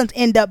people's feelings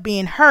end up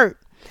being hurt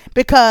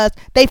because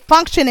they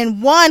function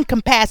in one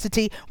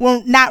capacity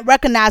will not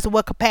recognize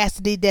what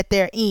capacity that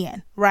they're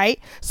in, right?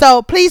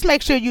 So please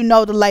make sure you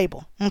know the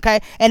label, okay?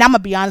 And I'm going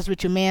to be honest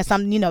with you, man.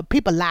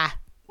 People lie.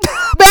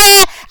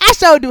 Man, I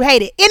sure do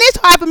hate it. And it's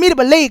hard for me to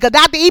believe because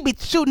Dr. E be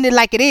shooting it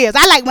like it is.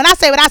 When I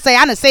say what I say,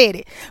 I done said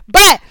it.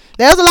 But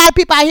there's a lot of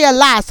people out here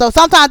lie. So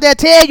sometimes they'll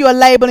tell you a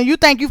label and you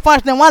think you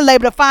function in one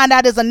label to find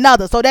out is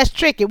another. So that's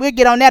tricky. We'll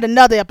get on that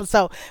another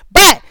episode.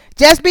 But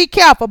just be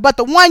careful. But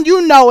the one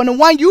you know and the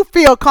one you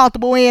feel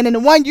comfortable in and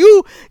the one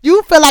you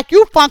feel like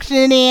you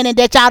functioning in and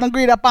that y'all done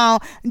agreed up on,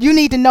 you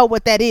need to know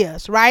what that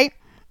is, right?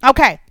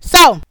 Okay.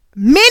 So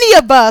many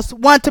of us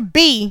want to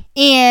be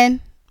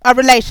in a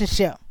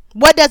relationship.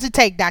 What does it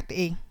take, Dr.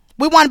 E?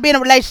 We want to be in a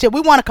relationship.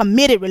 We want a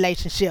committed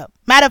relationship.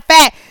 Matter of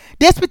fact,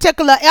 this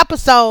particular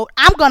episode,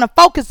 I'm going to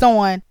focus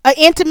on an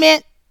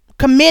intimate,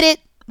 committed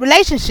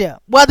relationship,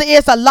 whether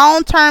it's a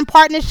long-term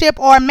partnership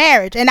or a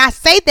marriage. And I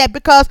say that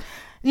because,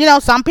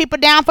 some people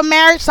down for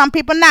marriage, some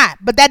people not.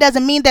 But that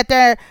doesn't mean that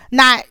they're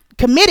not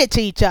committed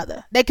to each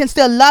other. They can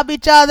still love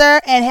each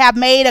other and have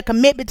made a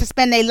commitment to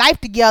spend their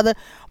life together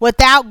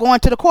without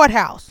going to the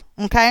courthouse.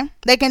 Okay,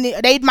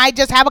 they might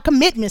just have a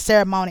commitment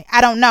ceremony.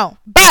 I don't know,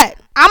 but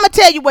I'm gonna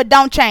tell you what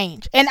don't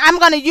change, and I'm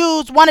gonna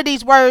use one of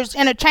these words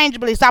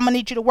interchangeably. So I'm gonna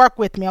need you to work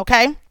with me.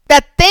 Okay,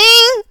 the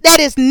thing that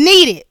is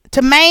needed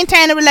to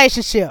maintain a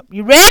relationship.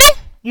 You ready?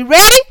 You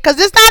ready? Because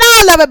it's not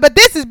all of it, but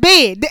this is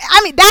big.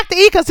 Dr.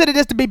 E considered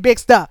this to be big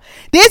stuff.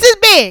 This is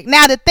big.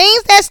 Now the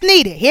things that's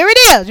needed. Here it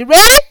is. You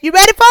ready? You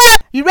ready for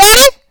it? You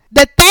ready?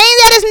 The thing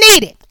that is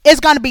needed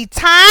is gonna be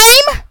time,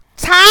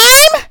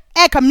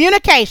 and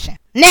communication.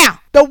 Now,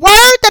 the word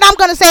that I'm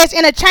going to say is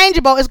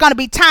interchangeable is going to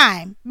be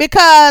time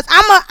because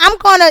I'm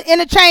going to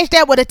interchange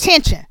that with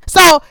attention.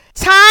 So,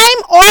 time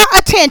or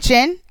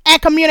attention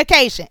and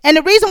communication. And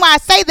the reason why I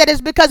say that is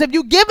because if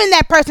you're giving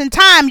that person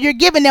time, you're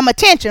giving them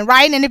attention,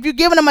 right? And if you're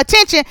giving them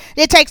attention,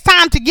 it takes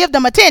time to give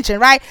them attention,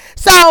 right?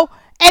 So,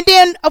 and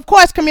then, of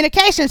course,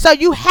 communication. So,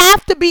 you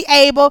have to be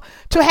able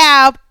to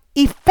have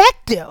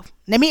effective.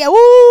 There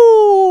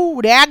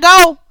I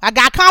go. I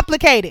got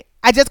complicated.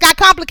 I just got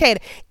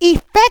complicated.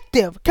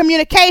 Effective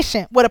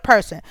communication with a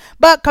person.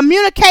 But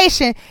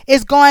communication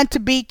is going to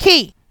be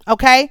key,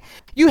 okay?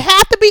 You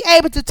have to be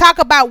able to talk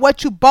about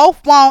what you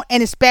both want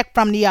and expect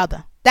from the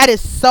other. That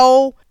is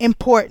so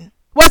important.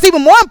 What's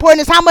even more important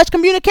is how much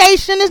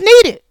communication is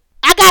needed.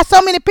 I got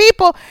so many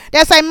people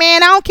that say,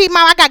 man, I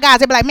got guys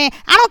that be like, man,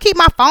 I don't keep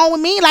my phone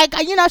with me. Like,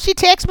 she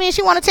texts me and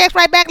she want to text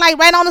right back, like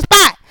right on the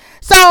spot.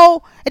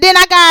 So, and then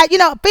I got,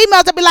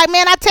 females that be like,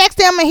 man, I text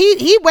him and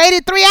he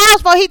waited 3 hours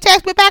before he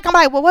texted me back. I'm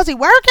like, well, was he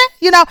working?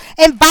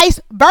 And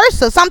vice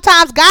versa.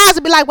 Sometimes guys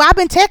will be like, well, I've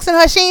been texting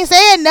her. She ain't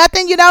saying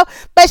nothing,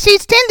 but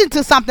she's tending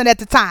to something at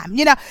the time,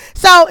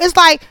 So it's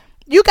like,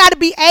 you got to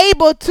be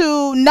able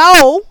to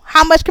know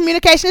how much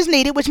communication is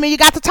needed, which means you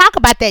got to talk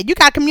about that. You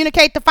got to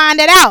communicate to find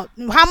that out.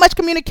 How much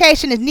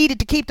communication is needed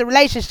to keep the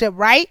relationship,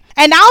 right?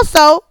 And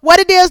also what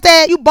it is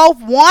that you both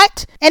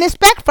want and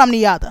expect from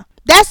the other.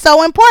 That's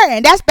so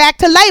important. That's back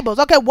to labels.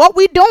 Okay, what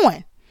we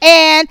doing?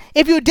 And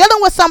if you're dealing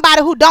with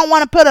somebody who don't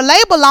want to put a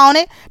label on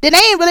it, then they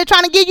ain't really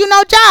trying to give you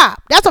no job.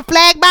 That's a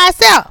flag by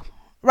itself,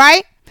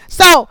 right?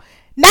 So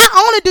Not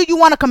only do you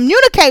want to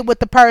communicate with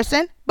the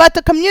person, but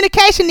the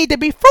communication need to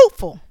be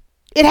fruitful.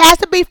 It has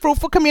to be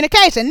fruitful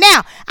communication.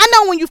 Now, I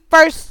know when you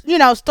first,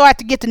 start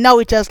to get to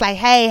know each other, it's like,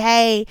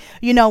 hey,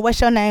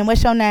 what's your name?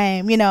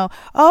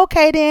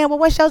 Okay then, well,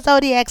 what's your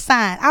zodiac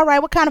sign? All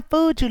right, what kind of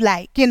food you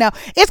like?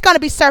 It's going to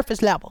be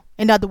surface level,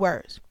 in other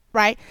words,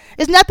 right?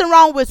 There's nothing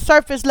wrong with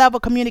surface level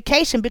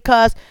communication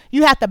because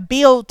you have to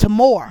build to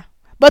more.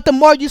 But the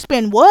more you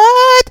spend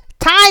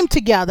time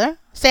together,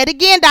 say it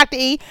again, Dr.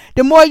 E,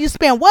 the more you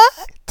spend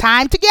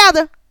time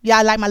together.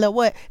 Y'all like my little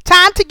word?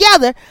 Time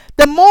together,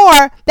 the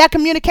more that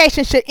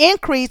communication should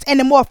increase and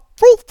the more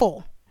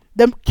fruitful.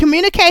 The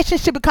communication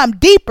should become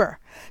deeper.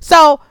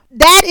 So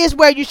that is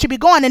where you should be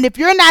going. And if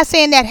you're not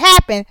seeing that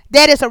happen,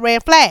 that is a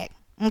red flag.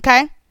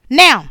 Okay?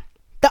 Now,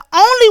 the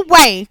only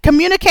way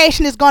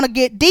communication is going to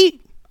get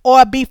deep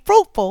or be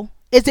fruitful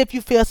is if you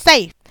feel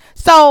safe.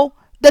 So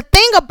the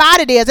thing about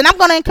it is, and I'm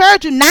going to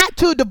encourage you not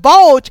to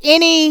divulge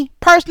any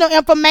personal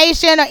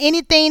information or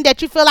anything that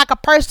you feel like a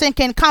person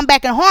can come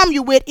back and harm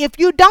you with if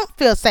you don't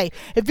feel safe.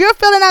 If you're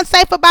feeling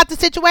unsafe about the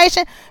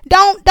situation,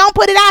 don't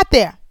put it out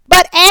there.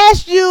 But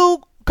as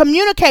you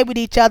communicate with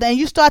each other and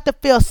you start to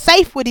feel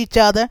safe with each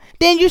other,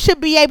 then you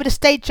should be able to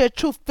state your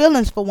true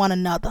feelings for one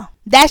another.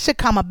 That should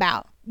come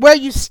about. Where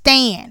you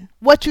stand,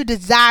 what you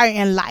desire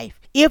in life,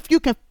 if you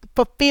can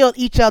fulfill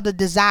each other's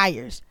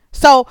desires.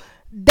 So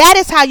that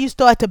is how you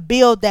start to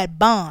build that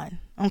bond,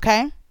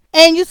 okay?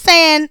 And you're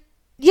saying,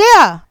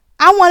 yeah,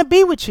 I want to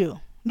be with you.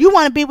 You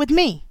want to be with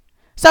me.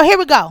 So here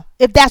we go,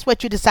 if that's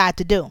what you decide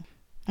to do,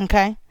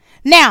 okay?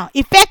 Now,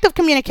 effective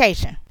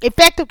communication.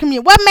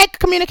 What makes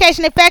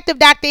communication effective,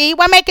 Dr. E?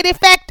 What make it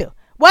effective?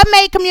 What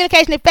made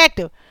communication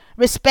effective?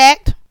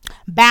 Respect,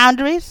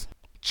 boundaries,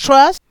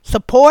 trust,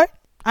 support.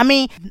 I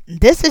mean,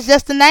 this is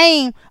just to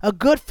name a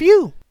good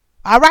few.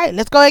 All right,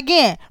 let's go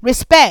again.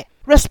 Respect.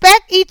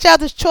 Respect each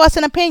other's choice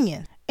and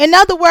opinions. In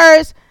other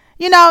words,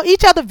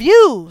 each other's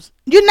views.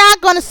 You're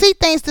not going to see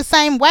things the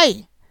same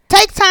way.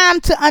 Take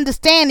time to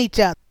understand each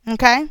other,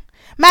 okay?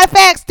 Matter of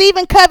fact,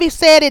 Stephen Covey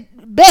said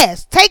it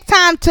best. Take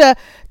time to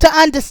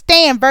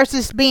understand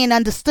versus being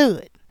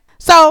understood.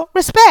 So,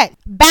 respect.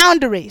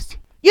 Boundaries.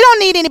 You don't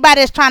need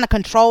anybody that's trying to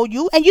control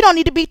you, and you don't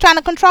need to be trying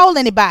to control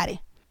anybody.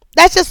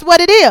 That's just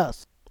what it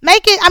is.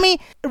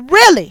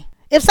 Really.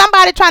 If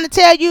somebody trying to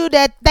tell you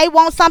that they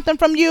want something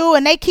from you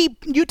and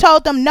you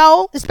told them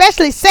no,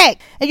 especially sex,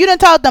 and you done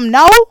told them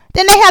no,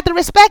 then they have to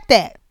respect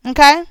that,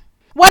 okay?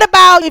 What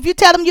about if you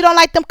tell them you don't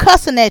like them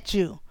cussing at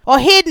you or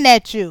hitting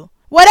at you?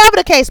 Whatever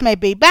the case may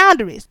be,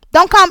 boundaries.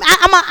 Don't come,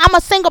 I'm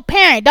a single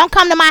parent. Don't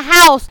come to my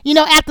house,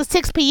 after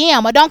 6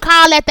 p.m. or don't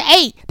call after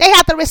 8. They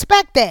have to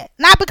respect that.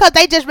 Not because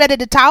they just ready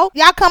to talk.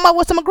 Y'all come up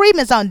with some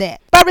agreements on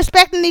that. But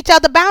respecting each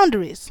other's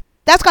boundaries.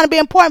 That's going to be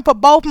important for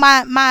both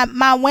my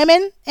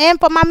women and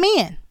for my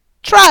men.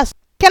 Trust.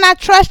 Can I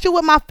trust you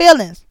with my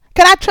feelings?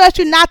 Can I trust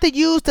you not to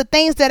use the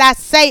things that I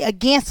say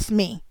against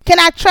me? Can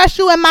I trust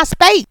you in my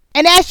space?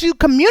 And as you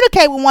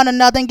communicate with one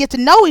another and get to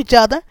know each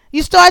other,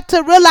 you start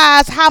to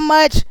realize how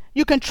much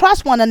you can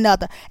trust one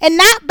another. And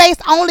not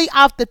based only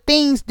off the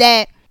things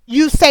that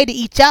you say to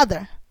each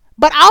other,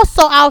 but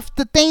also off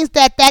the things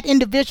that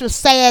individual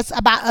says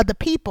about other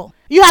people.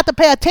 You have to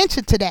pay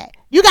attention to that.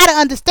 You got to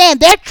understand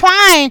they're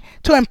trying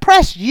to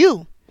impress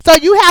you. So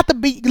you have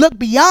to look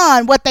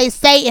beyond what they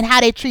say and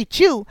how they treat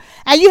you.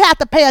 And you have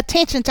to pay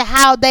attention to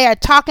how they are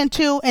talking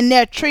to and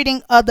they're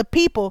treating other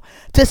people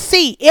to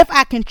see if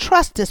I can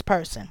trust this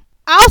person.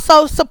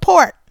 Also,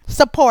 support.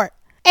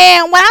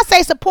 And when I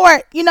say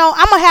support, I'm going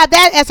to have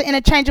that as an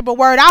interchangeable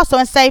word also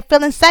and say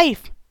feeling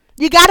safe.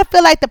 You got to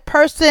feel like the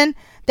person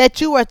that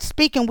you are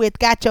speaking with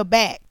got your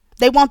back.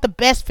 They want the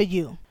best for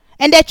you.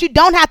 And that you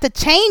don't have to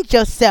change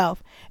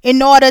yourself in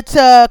order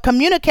to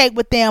communicate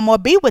with them or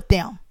be with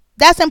them.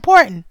 That's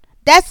important.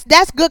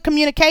 That's good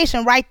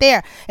communication right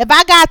there. If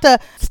I got to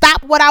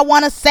stop what I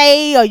want to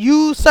say or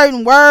use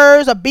certain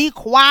words or be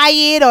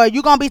quiet or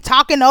you're going to be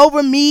talking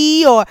over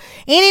me or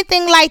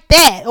anything like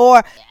that.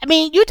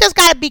 You just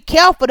got to be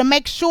careful to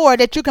make sure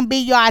that you can be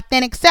your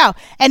authentic self.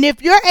 And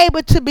if you're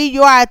able to be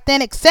your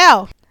authentic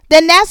self,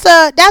 then that's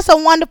a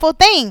wonderful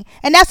thing.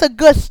 And that's a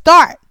good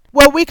start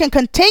where we can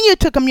continue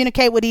to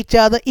communicate with each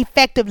other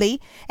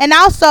effectively and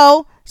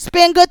also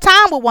spend good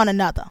time with one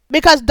another,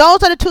 because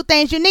those are the two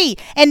things you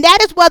need. And that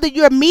is whether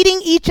you're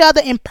meeting each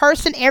other in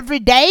person every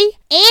day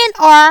and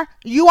or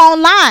you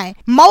online.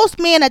 Most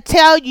men will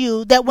tell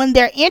you that when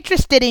they're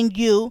interested in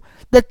you,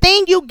 the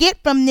thing you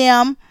get from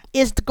them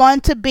is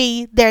going to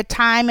be their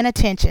time and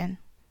attention.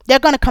 They're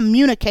going to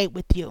communicate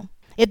with you.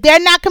 If they're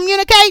not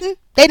communicating,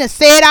 they done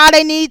said all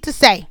they need to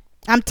say.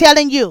 I'm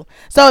telling you.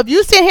 So if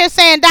you sit here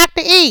saying,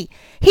 Dr. E,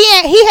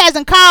 he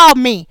hasn't called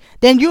me,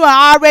 then you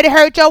already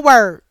heard your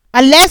word.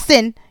 Unless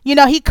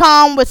he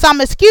come with some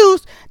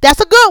excuse,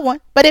 that's a good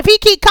one. But if he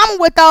keep coming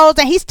with those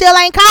and he still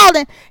ain't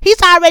calling, he's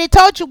already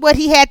told you what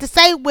he had to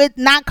say with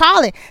not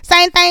calling.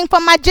 Same thing for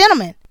my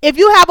gentleman. If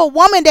you have a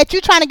woman that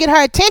you're trying to get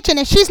her attention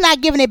and she's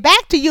not giving it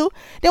back to you,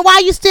 then why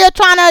are you still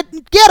trying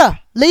to get her?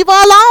 Leave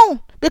her alone.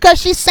 Because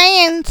she's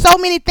saying so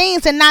many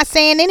things and not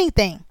saying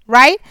anything,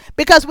 right?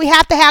 Because we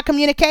have to have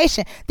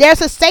communication. There's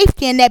a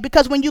safety in that,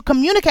 because when you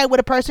communicate with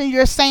a person,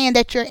 you're saying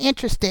that you're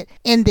interested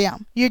in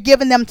them. You're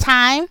giving them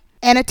time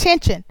and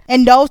attention.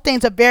 And those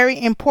things are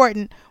very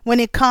important when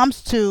it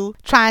comes to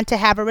trying to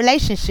have a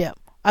relationship.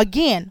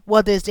 Again,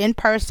 whether it's in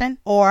person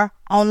or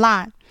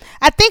online.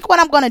 I think what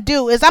I'm going to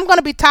do is I'm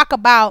going to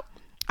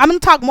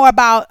talk more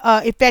about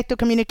effective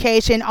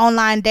communication,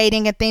 online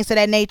dating, and things of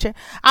that nature.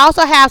 I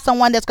also have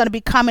someone that's going to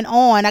be coming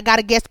on. I got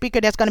a guest speaker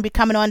that's going to be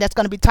coming on that's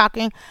going to be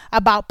talking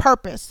about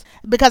purpose,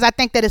 because I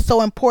think that it's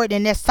so important.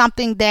 And that's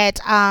something that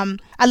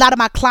a lot of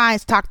my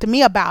clients talk to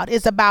me about,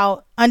 is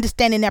about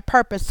understanding their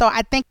purpose. So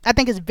I think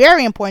it's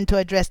very important to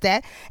address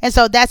that. And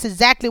so that's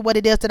exactly what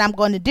it is that I'm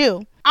going to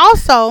do.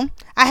 Also,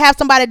 I have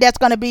somebody that's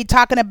going to be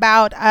talking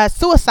about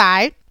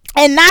suicide.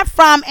 And not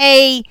from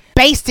a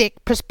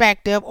basic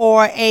perspective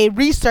or a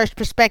research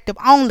perspective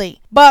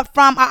only, but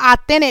from an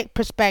authentic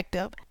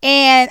perspective.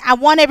 And I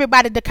want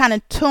everybody to kind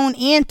of tune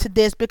into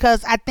this,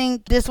 because I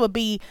think this will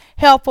be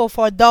helpful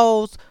for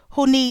those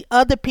who need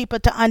other people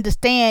to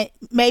understand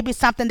maybe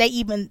something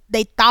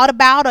they thought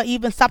about, or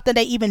even something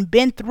they even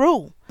been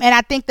through. And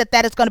I think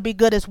that is going to be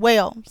good as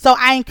well. So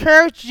I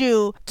encourage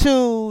you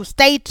to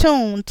stay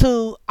tuned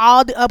to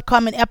all the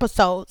upcoming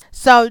episodes.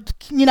 So,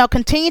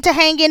 continue to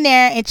hang in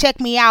there and check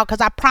me out,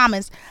 because I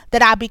promise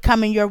that I'll be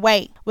coming your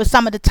way with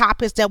some of the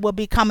topics that will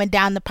be coming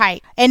down the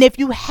pipe. And if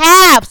you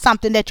have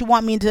something that you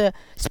want me to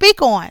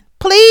speak on,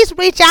 please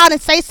reach out and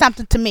say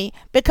something to me,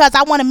 because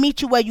I want to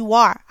meet you where you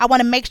are. I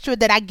want to make sure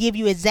that I give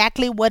you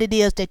exactly what it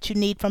is that you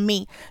need from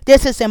me.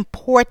 This is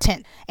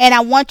important. And I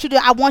want you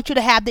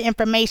to have the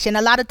information.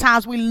 A lot of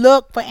times we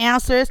look for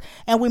answers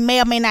and we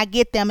may or may not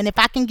get them. And if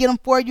I can get them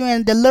for you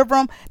and deliver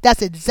them,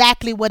 that's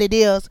exactly what it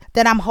is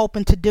that I'm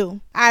hoping to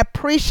do. I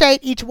appreciate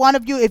each one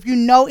of you. If you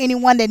know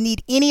anyone that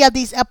need any of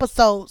these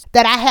episodes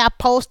that I have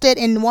posted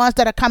and the ones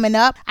that are coming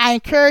up, I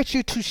encourage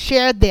you to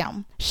share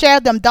them. Share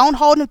them. Don't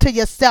hold them to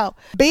yourself.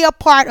 Be a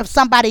part of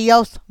somebody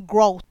else's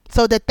growth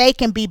so that they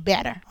can be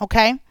better.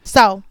 Okay?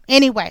 So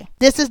anyway,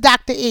 this is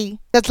Dr. E,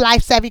 the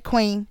Life Savvy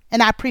Queen,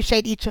 and I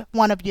appreciate each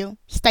one of you.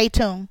 Stay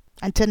tuned.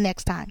 Until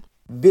next time.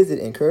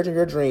 Visit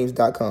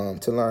encouragingyourdreams.com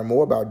to learn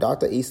more about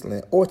Dr.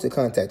 Eastland or to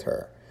contact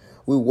her.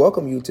 We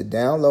welcome you to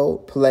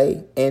download,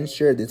 play, and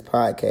share this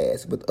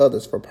podcast with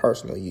others for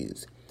personal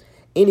use.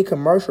 Any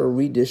commercial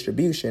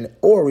redistribution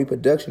or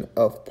reproduction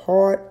of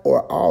part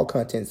or all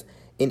contents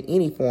in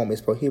any form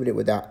is prohibited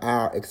without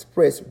our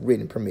express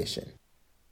written permission.